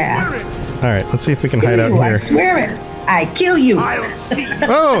 Yeah. All right. Let's see if we can hide out Ooh, here. I swear it. I kill you. I'll see you.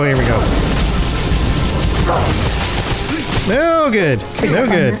 Oh, here we go. No good. No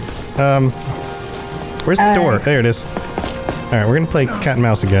good. Where's the door? There it is. All right, we're gonna play cat and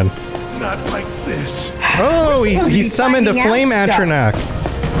mouse again. Not like this. Oh, he summoned a flame atronach.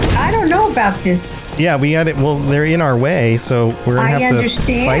 I don't know about this. Yeah, we got it. Well, they're in our way, so we're gonna have to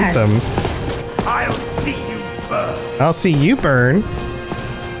fight them. I'll see you burn. I'll see you burn.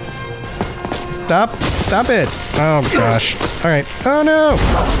 Stop it. Oh gosh. All right. Oh no.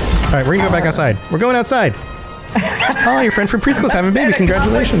 All right, we're gonna go back outside. We're going outside. Oh, your friend from preschool's having a baby.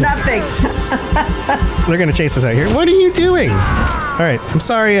 Congratulations. Nothing. They're gonna chase us out here. What are you doing? All right. I'm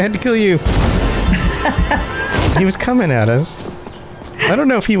sorry. I had to kill you. He was coming at us. I don't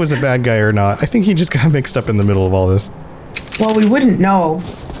know if he was a bad guy or not. I think he just got mixed up in the middle of all this. Well, we wouldn't know.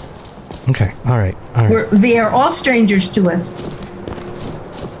 Okay. All right. All right. They are all strangers to us.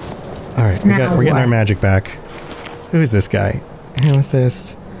 All right. We're getting our magic back. Who is this guy?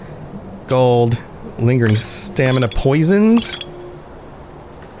 Amethyst. Gold. Lingering stamina poisons.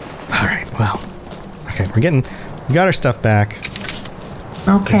 All right. Well. Okay. We got our stuff back.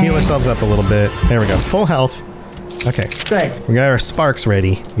 Okay. We heal ourselves up a little bit. There we go. Full health. Okay. Good. We got our sparks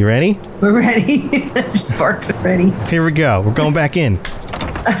ready. You ready? We're ready. Our sparks are ready. Here we go. We're going back in.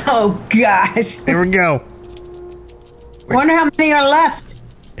 Oh gosh. Here we go. Wonder how many are left.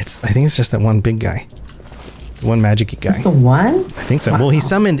 I think it's just that one big guy. The one magic-y guy. Just the one? I think so. Wow. Well, he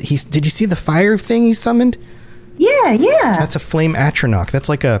summoned... Did you see the fire thing he summoned? Yeah. That's a flame atronach. That's it's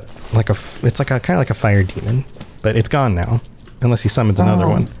like a kind of like a fire demon. But it's gone now. Unless he summons another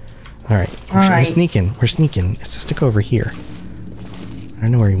one. All right. We're sneaking. We're sneaking. It's just to go over here. I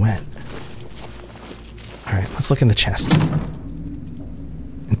don't know where he went. All right. Let's look in the chest.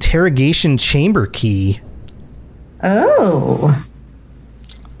 Interrogation chamber key. Oh.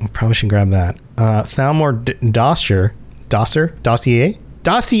 We probably should grab that. Thalmor Dossier.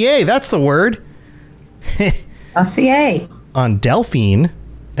 Dossier. That's the word. Dossier. On Delphine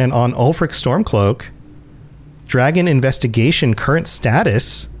and on Ulfric Stormcloak. Dragon investigation current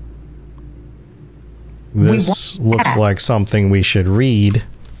status. This looks like something we should read.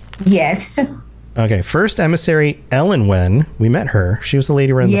 Yes. Okay, first emissary Elenwen. We met her. She was the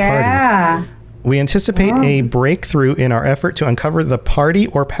lady running the party. We anticipate a breakthrough in our effort to uncover the party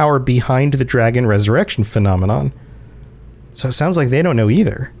or power behind the dragon resurrection phenomenon. So it sounds like they don't know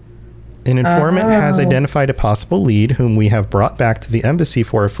either. An informant has identified a possible lead whom we have brought back to the embassy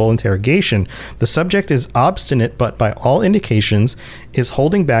for a full interrogation. The subject is obstinate, but by all indications is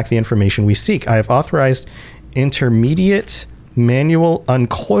holding back the information we seek. I have authorized intermediate manual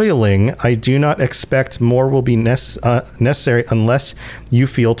uncoiling. I do not expect more will be necessary unless you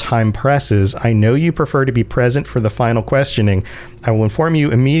feel time presses. I know you prefer to be present for the final questioning. I will inform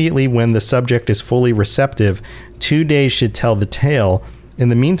you immediately when the subject is fully receptive. 2 days should tell the tale. In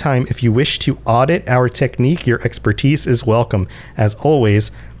the meantime, if you wish to audit our technique, your expertise is welcome. As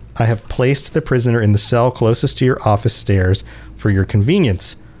always, I have placed the prisoner in the cell closest to your office stairs for your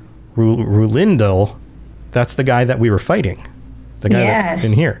convenience. Rulindel, that's the guy that we were fighting. The guy that's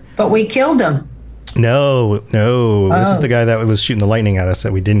in here. But we killed him. No. This is the guy that was shooting the lightning at us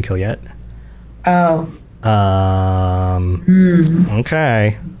that we didn't kill yet. Oh.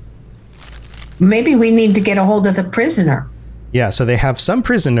 Okay. Maybe we need to get a hold of the prisoner. Yeah, so they have some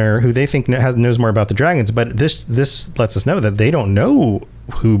prisoner who they think knows more about the dragons, but this lets us know that they don't know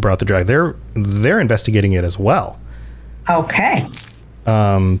who brought the dragon. They're investigating it as well. Okay.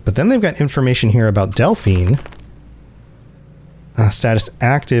 But then they've got information here about Delphine. Status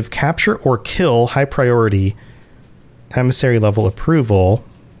active, capture or kill, high priority, emissary level approval,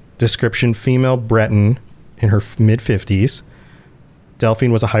 description female Breton in her mid-50s.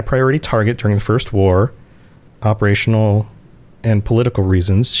 Delphine was a high priority target during the First War. Operational and political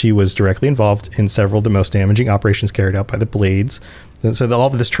reasons, she was directly involved in several of the most damaging operations carried out by the Blades. So all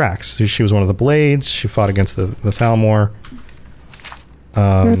of this tracks. She was one of the Blades. She fought against the Thalmor.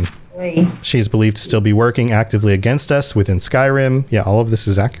 She is believed to still be working actively against us within Skyrim. Yeah, all of this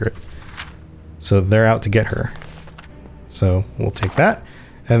is accurate. So they're out to get her. So we'll take that.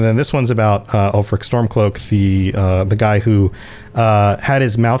 And then this one's about Ulfric Stormcloak, the guy who had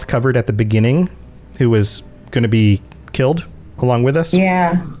his mouth covered at the beginning, who was going to be killed along with us.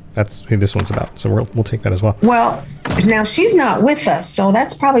 Yeah. That's who this one's about. So we'll take that as well. Well, now she's not with us, so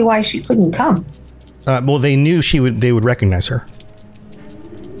that's probably why she couldn't come. Well, they knew they would recognize her.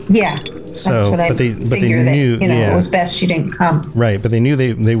 Yeah. So, that's what I figure that, knew, it was best she didn't come. Right, but they knew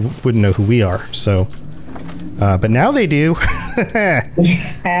they wouldn't know who we are. So, but now they do.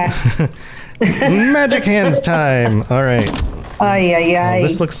 Magic hands time. All right. Well,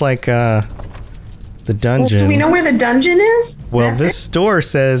 this looks like the the dungeon. Well, do we know where the dungeon is? Well, this door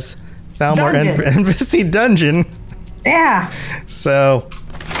says Thalmor Embassy Dungeon. Yeah. So,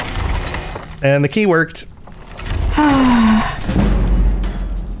 and the key worked.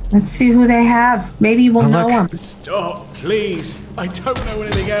 Let's see who they have. Maybe we'll know them. Stop, please. I don't know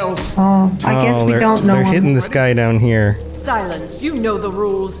anything else. Oh, I guess we don't know They're them. hitting this guy down here. Silence. You know the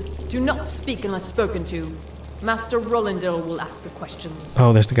rules. Do not speak unless spoken to. Master Rolandil will ask the questions.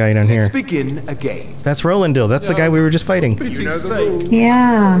 Oh, there's the guy down here. Let's begin again. That's Rolandil. That's the guy we were just fighting. You know the rules.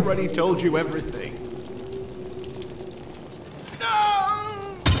 Yeah. I've already told you everything.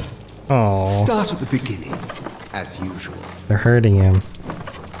 Oh. Start at the beginning, as usual. They're hurting him.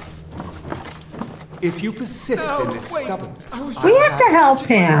 If you persist in this stubbornness, We have to help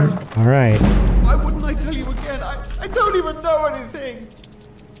him. All right. Why wouldn't I tell you again? I don't even know anything.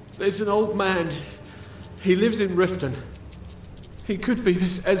 There's an old man. He lives in Riften. He could be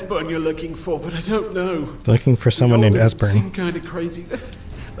this Esbern you're looking for, but I don't know. Looking for someone named Esbern. Seem kind of crazy.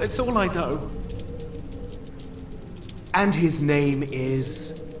 That's all I know. And his name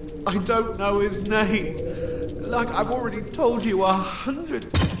is? I don't know his name. Like I've already told you 100.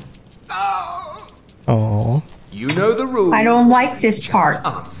 Oh. You know the rules. I don't like this part.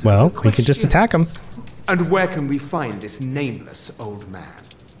 Well, we could just attack him. And where can we find this nameless old man?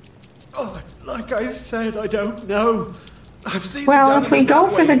 Oh, like I said, I don't know. I've seen. Well, if we go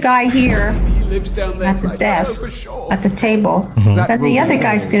for the guy here he lives down there. at the desk, at the table, Mm-hmm. then the other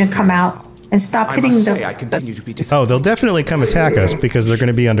guy's going to come out and stop hitting the. Oh, they'll definitely come attack us because they're going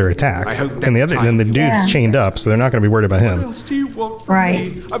to be under attack. And the dude's Yeah. chained up, so they're not going to be worried about him.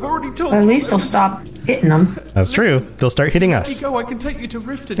 Right. I've already told At least they'll stop hitting them. That's true. They'll start hitting There you us. go. I can take you to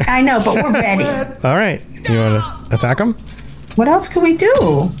Riften. I know, but we're ready. All right. You want to attack them? What else can we do?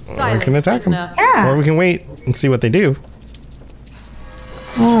 Or we can attack them. Yeah. Or we can wait and see what they do.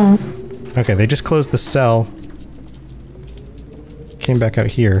 Oh. Okay, they just closed the cell. Came back out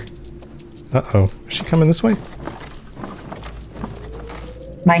here. Uh-oh. Is she coming this way?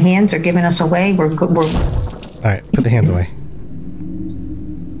 My hands are giving us away. We're good. All right, put the hands away.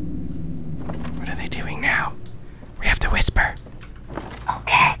 What are they doing now? We have to whisper.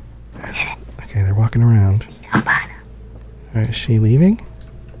 Okay. Okay, they're walking around. All right, is she leaving?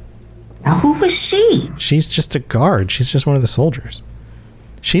 Now, who was she? She's just a guard. She's just one of the soldiers.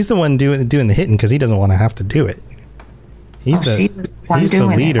 She's the one doing the hitting because he doesn't want to have to do it. He's she was the one he's the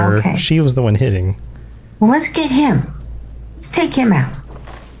doing it. leader. Okay. She was the one hitting. Well, let's get him. Let's take him out.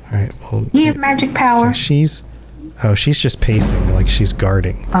 All right. Well, You have magic power. she's just pacing like she's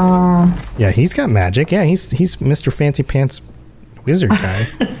guarding. Oh. Yeah, he's got magic. Yeah, he's Mr. Fancy Pants wizard guy.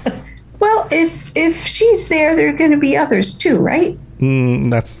 Well, if she's there, there are going to be others too, right?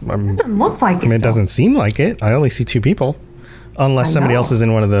 That's Doesn't look like I mean, it. it doesn't seem like it. I only see 2 people. Unless I somebody know. else is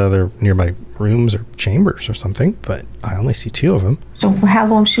in one of the other nearby rooms or chambers or something, but I only see 2 of them. So how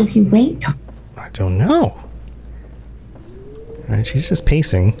long should we wait? I don't know. All right, she's just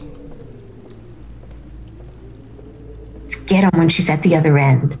pacing. Let's get him when she's at the other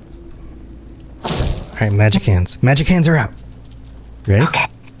end. All right, magic hands. Magic hands are out. Ready? Okay.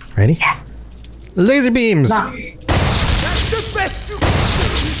 Ready? Yeah. Laser beams. No.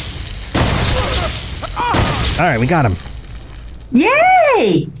 All right, we got him.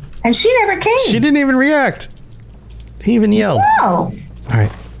 Yay! And she never came. She didn't even react. He even yelled. No. All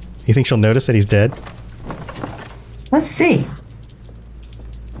right. You think she'll notice that he's dead? Let's see.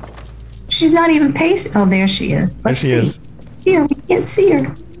 She's not even pacing. Oh, there she is. There Let's she see. is. Here, we can't see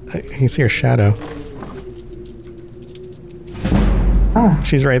her. You can see her shadow. Oh.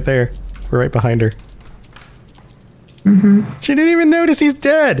 She's right there. We're right behind her. Mm-hmm. She didn't even notice he's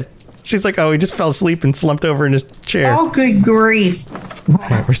dead. She's like, oh, he just fell asleep and slumped over in his chair. Oh, good grief. All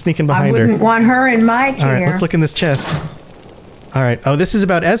right, we're sneaking behind I wouldn't her. want her in my chair. All right, let's look in this chest. All right. Oh, this is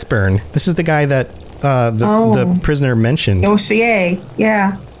about Esbern. This is the guy that the prisoner mentioned. OCA,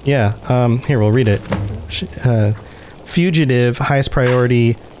 yeah. Yeah. Here, we'll read it. Fugitive, highest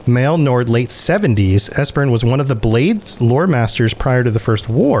priority, male Nord, late 70s. Esbern was one of the Blades lore masters prior to the First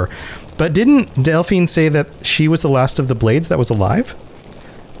War. But didn't Delphine say that she was the last of the Blades that was alive?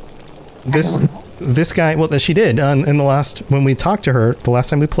 This guy, well, she did. In the last, when we talked to her, the last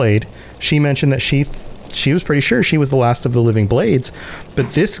time we played, she mentioned that she was pretty sure she was the last of the living Blades.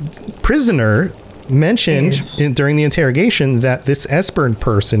 But this prisoner mentioned during the interrogation that this Esbern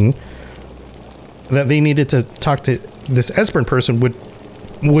person, that they needed to talk to this Esbern person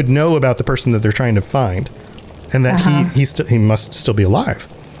would know about the person that they're trying to find, and that he must still be alive.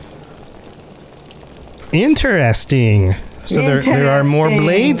 Interesting. So there are more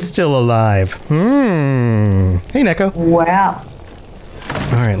Blades still alive. Hey, Neko. Wow.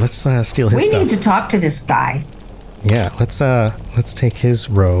 All right, let's steal his We stuff. need to talk to this guy. Yeah, let's take his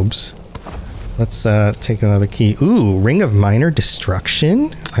robes. Let's take another key. Ooh, Ring of Minor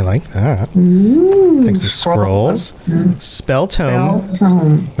Destruction. I like that. Ooh, take some scrolls. Spell Tome. Spell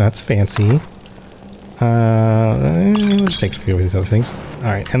Tome. That's fancy. We'll just take a few of these other things.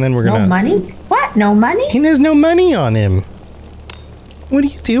 All right, and then we're gonna. No money? What? No money? He has no money on him. What are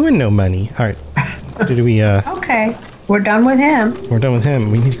you doing? No money. All right. Do we? Okay, we're done with him. We're done with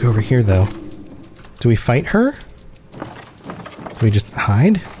him. We need to go over here, though. Do we fight her? Do we just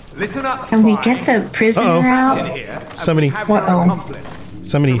hide? Listen up, Can we get the prisoner out? Somebody.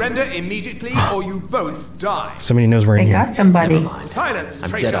 Somebody. Surrender immediately, or you both die. Somebody knows we're in here. They got somebody. Silence, I'm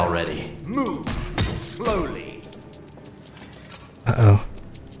traitor. dead already. Move slowly. Uh-oh.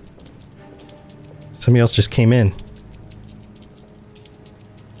 Somebody else just came in.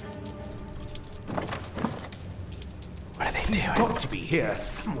 What are they doing? He's got to be here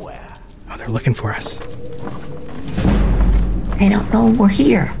somewhere. Oh, they're looking for us. They don't know we're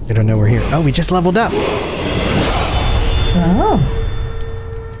here. They don't know we're here. Oh, we just leveled up. Oh.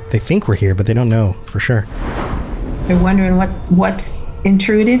 They think we're here, but they don't know for sure. They're wondering what's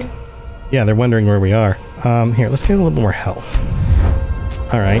intruded. Yeah, they're wondering where we are. Here, let's get a little more health.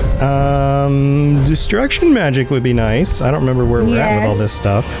 All right. Destruction magic would be nice. I don't remember where we're at with all this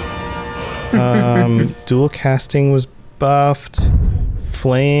stuff. Dual casting was buffed.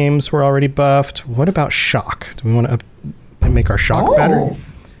 Flames were already buffed. What about shock? Do we want to make our shock better?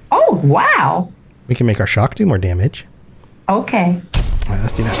 Oh, wow. We can make our shock do more damage. Okay. All right,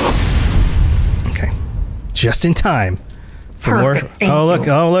 let's do that. Okay. Just in time. For Perfect. more. Thank Oh, look.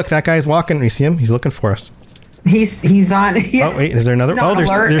 you. Oh, look. That guy's walking. You see him? He's looking for us. He's on. Oh, wait. Is there another? He's Oh, on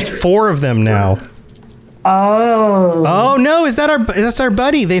alert. there's 4 of them now. Oh. Oh, no. That's our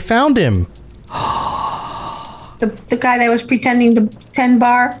buddy. They found him. The guy that was pretending to 10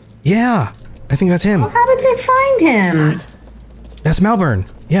 bar? Yeah. I think that's him. How did they find him? That's Malburn.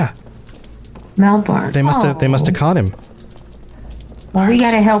 Yeah. Melbourne. They must have caught him. Well, we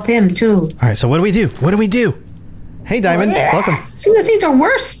gotta help him too. All right. So what do we do? What do we do? Hey, Diamond. Welcome. See, the things are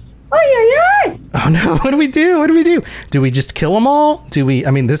worse. Oh, yeah, yeah. Oh no! What do we do? What do we do? Do we just kill them all? Do we?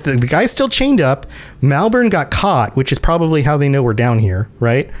 I mean, the guy's still chained up. Malburn got caught, which is probably how they know we're down here,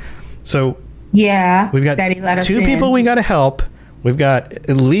 right? So yeah, we've got Daddy let us 2 in. people we got to help. We've got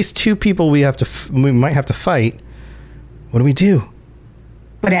at least 2 people we might have to fight. What do we do?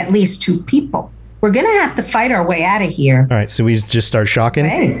 But at least 2 people. We're gonna have to fight our way out of here. All right, so we just start shocking.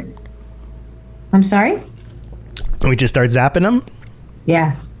 Hey. I'm sorry. We just start zapping them.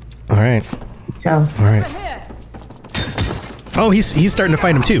 Yeah. All right. So. All right. Oh, he's starting to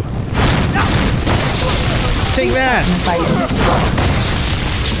fight him too. Take that!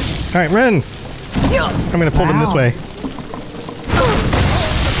 All right, run! I'm gonna pull them this way.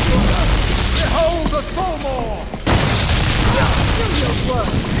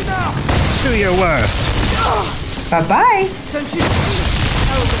 Do your worst. Bye bye.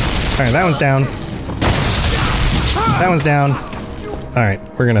 All right, that one's down. That one's down. All right,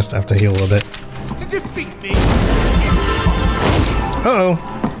 we're gonna have to heal a little bit. To defeat me.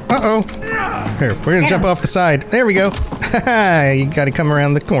 Uh-oh. Here, we're gonna jump off the side. There we go. You gotta come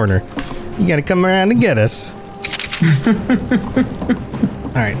around the corner. You gotta come around to get us.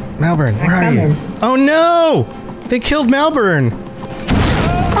 All right, Malburn, where are you? Oh no! They killed Malburn.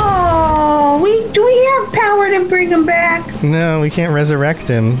 Oh, do we have power to bring him back? No, we can't resurrect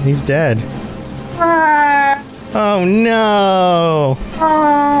him. He's dead. Oh no!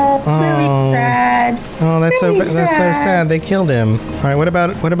 Oh, very sad. Oh, that's so Very sad. They killed him. All right, what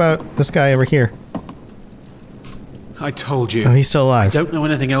about this guy over here? I told you. Oh, he's still alive. I don't know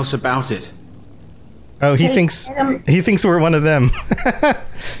anything else about it. Oh, he thinks we're one of them.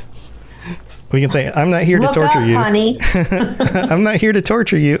 We can say, "I'm not here to torture up, you, honey." I'm not here to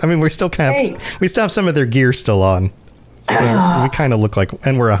torture you. I mean, we still we still have some of their gear still on, so we kind of look like,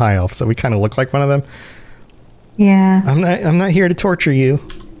 and we're a high elf, so we kind of look like one of them. Yeah. I'm not here to torture you.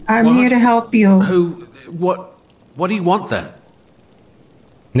 I'm here to help you. What do you want then?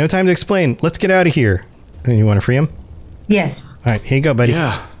 No time to explain. Let's get out of here. You want to free him? Yes. All right, here you go, buddy.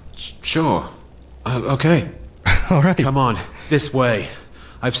 Yeah, sure. Okay. All right. Come on, this way.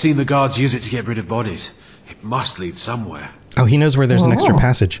 I've seen the guards use it to get rid of bodies. It must lead somewhere. Oh, he knows where there's an extra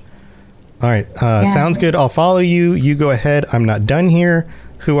passage. All right, sounds good. I'll follow you. You go ahead. I'm not done here.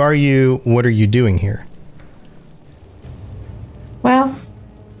 Who are you? What are you doing here? Well,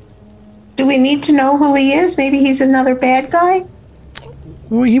 do we need to know who he is? Maybe he's another bad guy?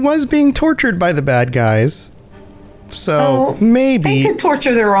 Well, he was being tortured by the bad guys. So maybe. They could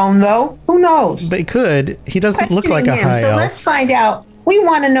torture their own, though. Who knows? They could. He doesn't look like a high So elf. let's find out We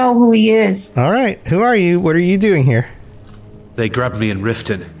want to know who he is. All right. Who are you? What are you doing here? They grabbed me in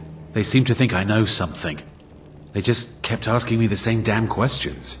Riften. They seem to think I know something. They just kept asking me the same damn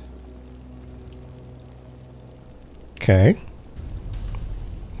questions. Okay.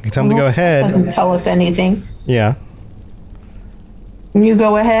 You tell him to go ahead. Doesn't tell us anything. Yeah. You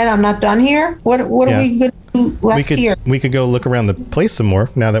go ahead. I'm not done here. What are we going to do left here? We could go look around the place some more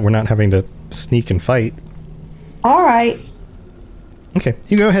now that we're not having to sneak and fight. All right. Okay,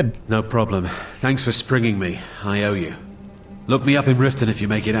 you go ahead. No problem. Thanks for springing me. I owe you. Look me up in Riften if you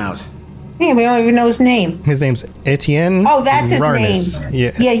make it out. Yeah, we don't even know his name. His name's Etienne. Oh, that's his Rarnus.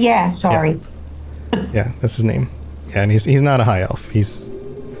 name. Yeah. Sorry. Yeah, that's his name. Yeah, and he's not a high elf. He's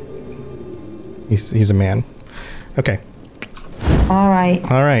a man. Okay. All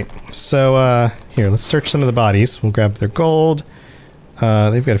right. So here, let's search some of the bodies. We'll grab their gold.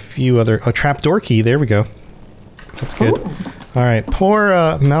 They've got a few other. Trapdoor key. There we go. That's good. Ooh. All right. Poor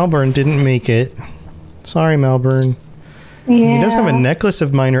Malborn didn't make it. Sorry, Malborn. Yeah. He does have a necklace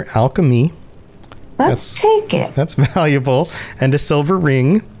of minor alchemy. Let's take it. That's valuable. And a silver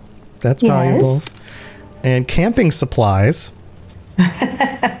ring. That's valuable. And camping supplies.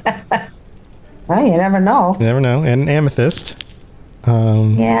 Well, you never know. You never know. And an amethyst.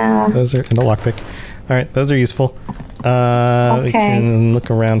 Those are, and a lockpick. All right, those are useful. We can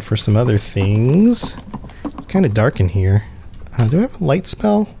look around for some other things. It's kind of dark in here. Do I have a light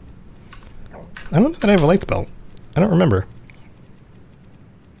spell? I don't know that I have a light spell. I don't remember.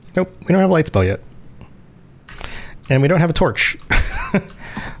 Nope, we don't have a light spell yet. And we don't have a torch.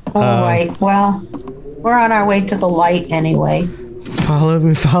 All right, well, we're on our way to the light anyway.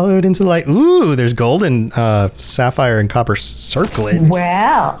 Followed into the light. Ooh, there's gold and sapphire and copper circlet.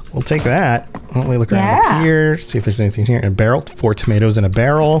 Well, we'll take that. Why don't we look around here, see if there's anything here. A barrel, 4 tomatoes in a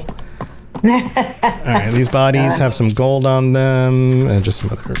barrel. All right, these bodies have some gold on them and just some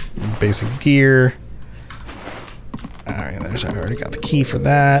other basic gear. All right, I already got the key for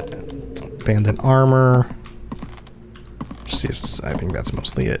that. Abandoned armor. I think that's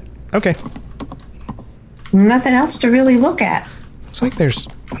mostly it. Okay. Nothing else to really look at. Looks like there's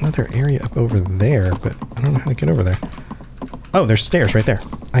another area up over there, but I don't know how to get over there. Oh, there's stairs right there.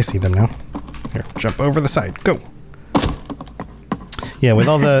 I see them now. Here, jump over the side. Go. Yeah, with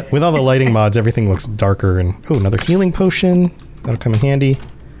all the lighting mods, everything looks darker. And another healing potion. That'll come in handy.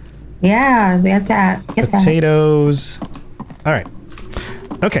 Yeah, get that. Potatoes. All right.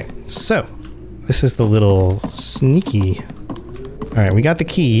 Okay, so this is the little sneaky. All right, we got the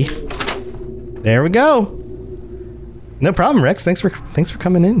key. There we go. No problem, Rex. Thanks for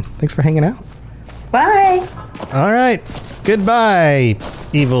coming in. Thanks for hanging out. Bye. All right. Goodbye,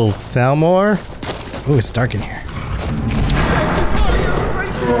 evil Thalmor. Ooh, it's dark in here.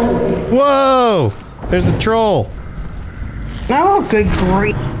 Whoa! There's a troll. Oh, good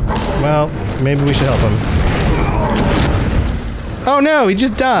grief. Well, maybe we should help him. Oh no, he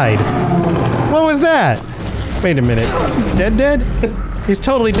just died. What was that? Wait a minute. Is he dead? He's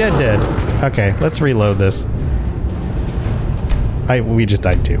totally dead. Okay, let's reload this. We just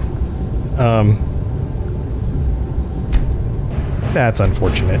died too. That's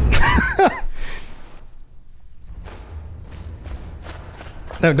unfortunate.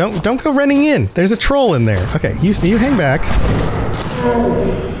 No, don't go running in. There's a troll in there. Okay, you hang back.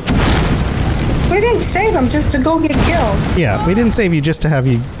 We didn't save him just to go get killed. Yeah, we didn't save you just to have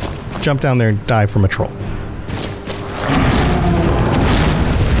you jump down there and die from a troll.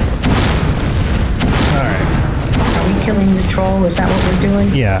 Killing the troll, is that what we're doing?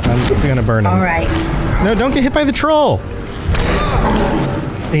 Yeah, I'm gonna burn him. All right. No, don't get hit by the troll.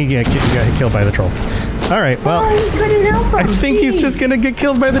 He got killed by the troll. All right, well, he couldn't help him. I think he's just gonna get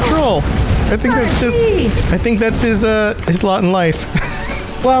killed by the troll. I think that's his lot in life.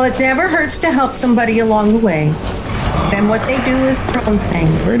 Well, it never hurts to help somebody along the way. Then what they do is their own thing.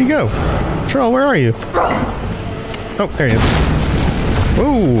 Where'd he go? Troll, where are you? Oh, there he is.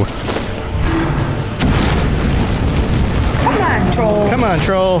 Whoa. Troll. Come on,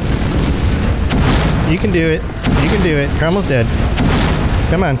 troll. You can do it. You're almost dead.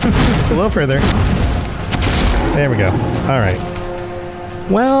 Come on. Just a little further. There we go. All right.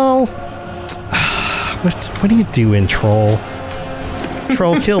 Well, what are you doing, troll?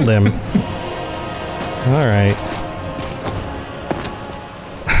 Troll killed him. All right.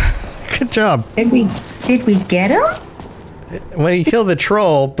 Good job. Did we get him? Well, he killed the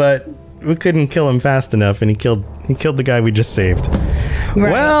troll, but we couldn't kill him fast enough, and he killed the guy we just saved.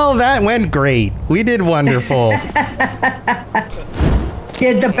 Right. Well, that went great. We did wonderful.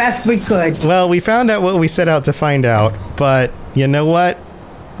 Did the best we could. Well, we found out what we set out to find out, but you know what?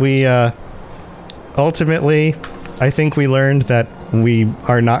 We ultimately, I think we learned that we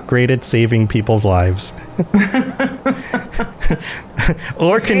are not great at saving people's lives.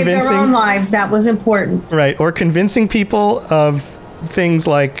 Or Save convincing their own lives. That was important. Right. Or convincing people of things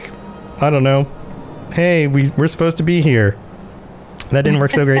like, I don't know, hey, we're supposed to be here. That didn't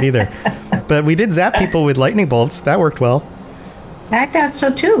work so great either. But we did zap people with lightning bolts. That worked well. I thought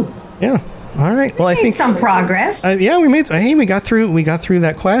so too. Yeah. All right. Well, I think some progress. Yeah, we made. Hey, we got through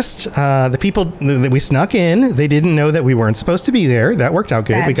that quest. The people that we snuck in, they didn't know that we weren't supposed to be there. That worked out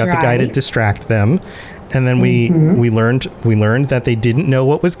good. We got the guy to distract them, and then we learned that they didn't know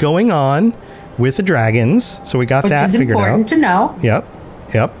what was going on with the dragons. So we got that figured out. Which is important to know.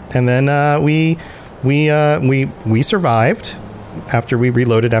 Yep. And then we survived after we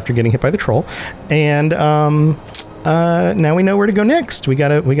reloaded after getting hit by the troll, and now we know where to go next. We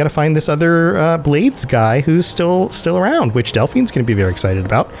gotta find this other Blades guy who's still around, which Delphine's going to be very excited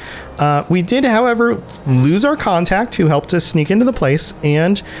about. We did, however, lose our contact who helped us sneak into the place,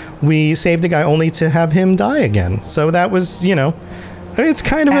 and we saved a guy only to have him die again. So that was, it's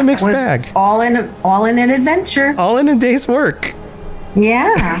kind of a mixed bag. All in an adventure. All in a day's work.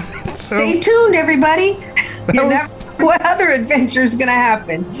 Yeah. Stay tuned, everybody. You never know what other adventure is going to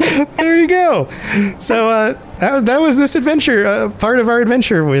happen. There you go. So that was this adventure, part of our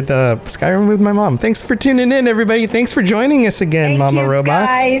adventure with Skyrim with my mom. Thanks for tuning in, everybody. Thanks for joining us again, Mama Robots.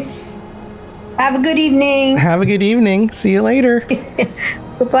 Guys. Have a good evening. Have a good evening. See you later.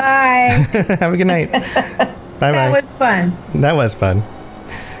 Goodbye. Have a good night. Bye-bye. That was fun. That was fun.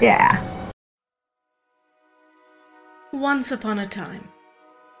 Yeah. Once upon a time,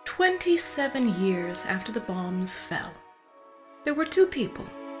 27 years after the bombs fell, there were two people,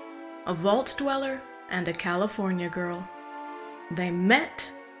 a vault dweller and a California girl. They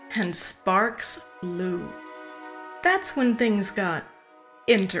met, and sparks flew. That's when things got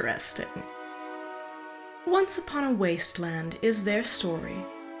interesting. Once Upon a Wasteland is their story.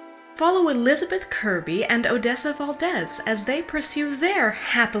 Follow Elizabeth Kirby and Odessa Valdez as they pursue their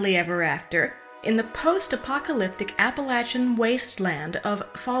happily ever after in the post-apocalyptic Appalachian wasteland of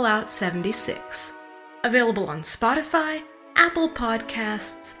Fallout 76. Available on Spotify, Apple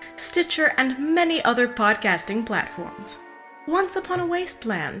Podcasts, Stitcher, and many other podcasting platforms. Once Upon a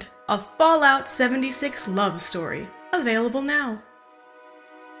Wasteland, a Fallout 76 love story. Available now.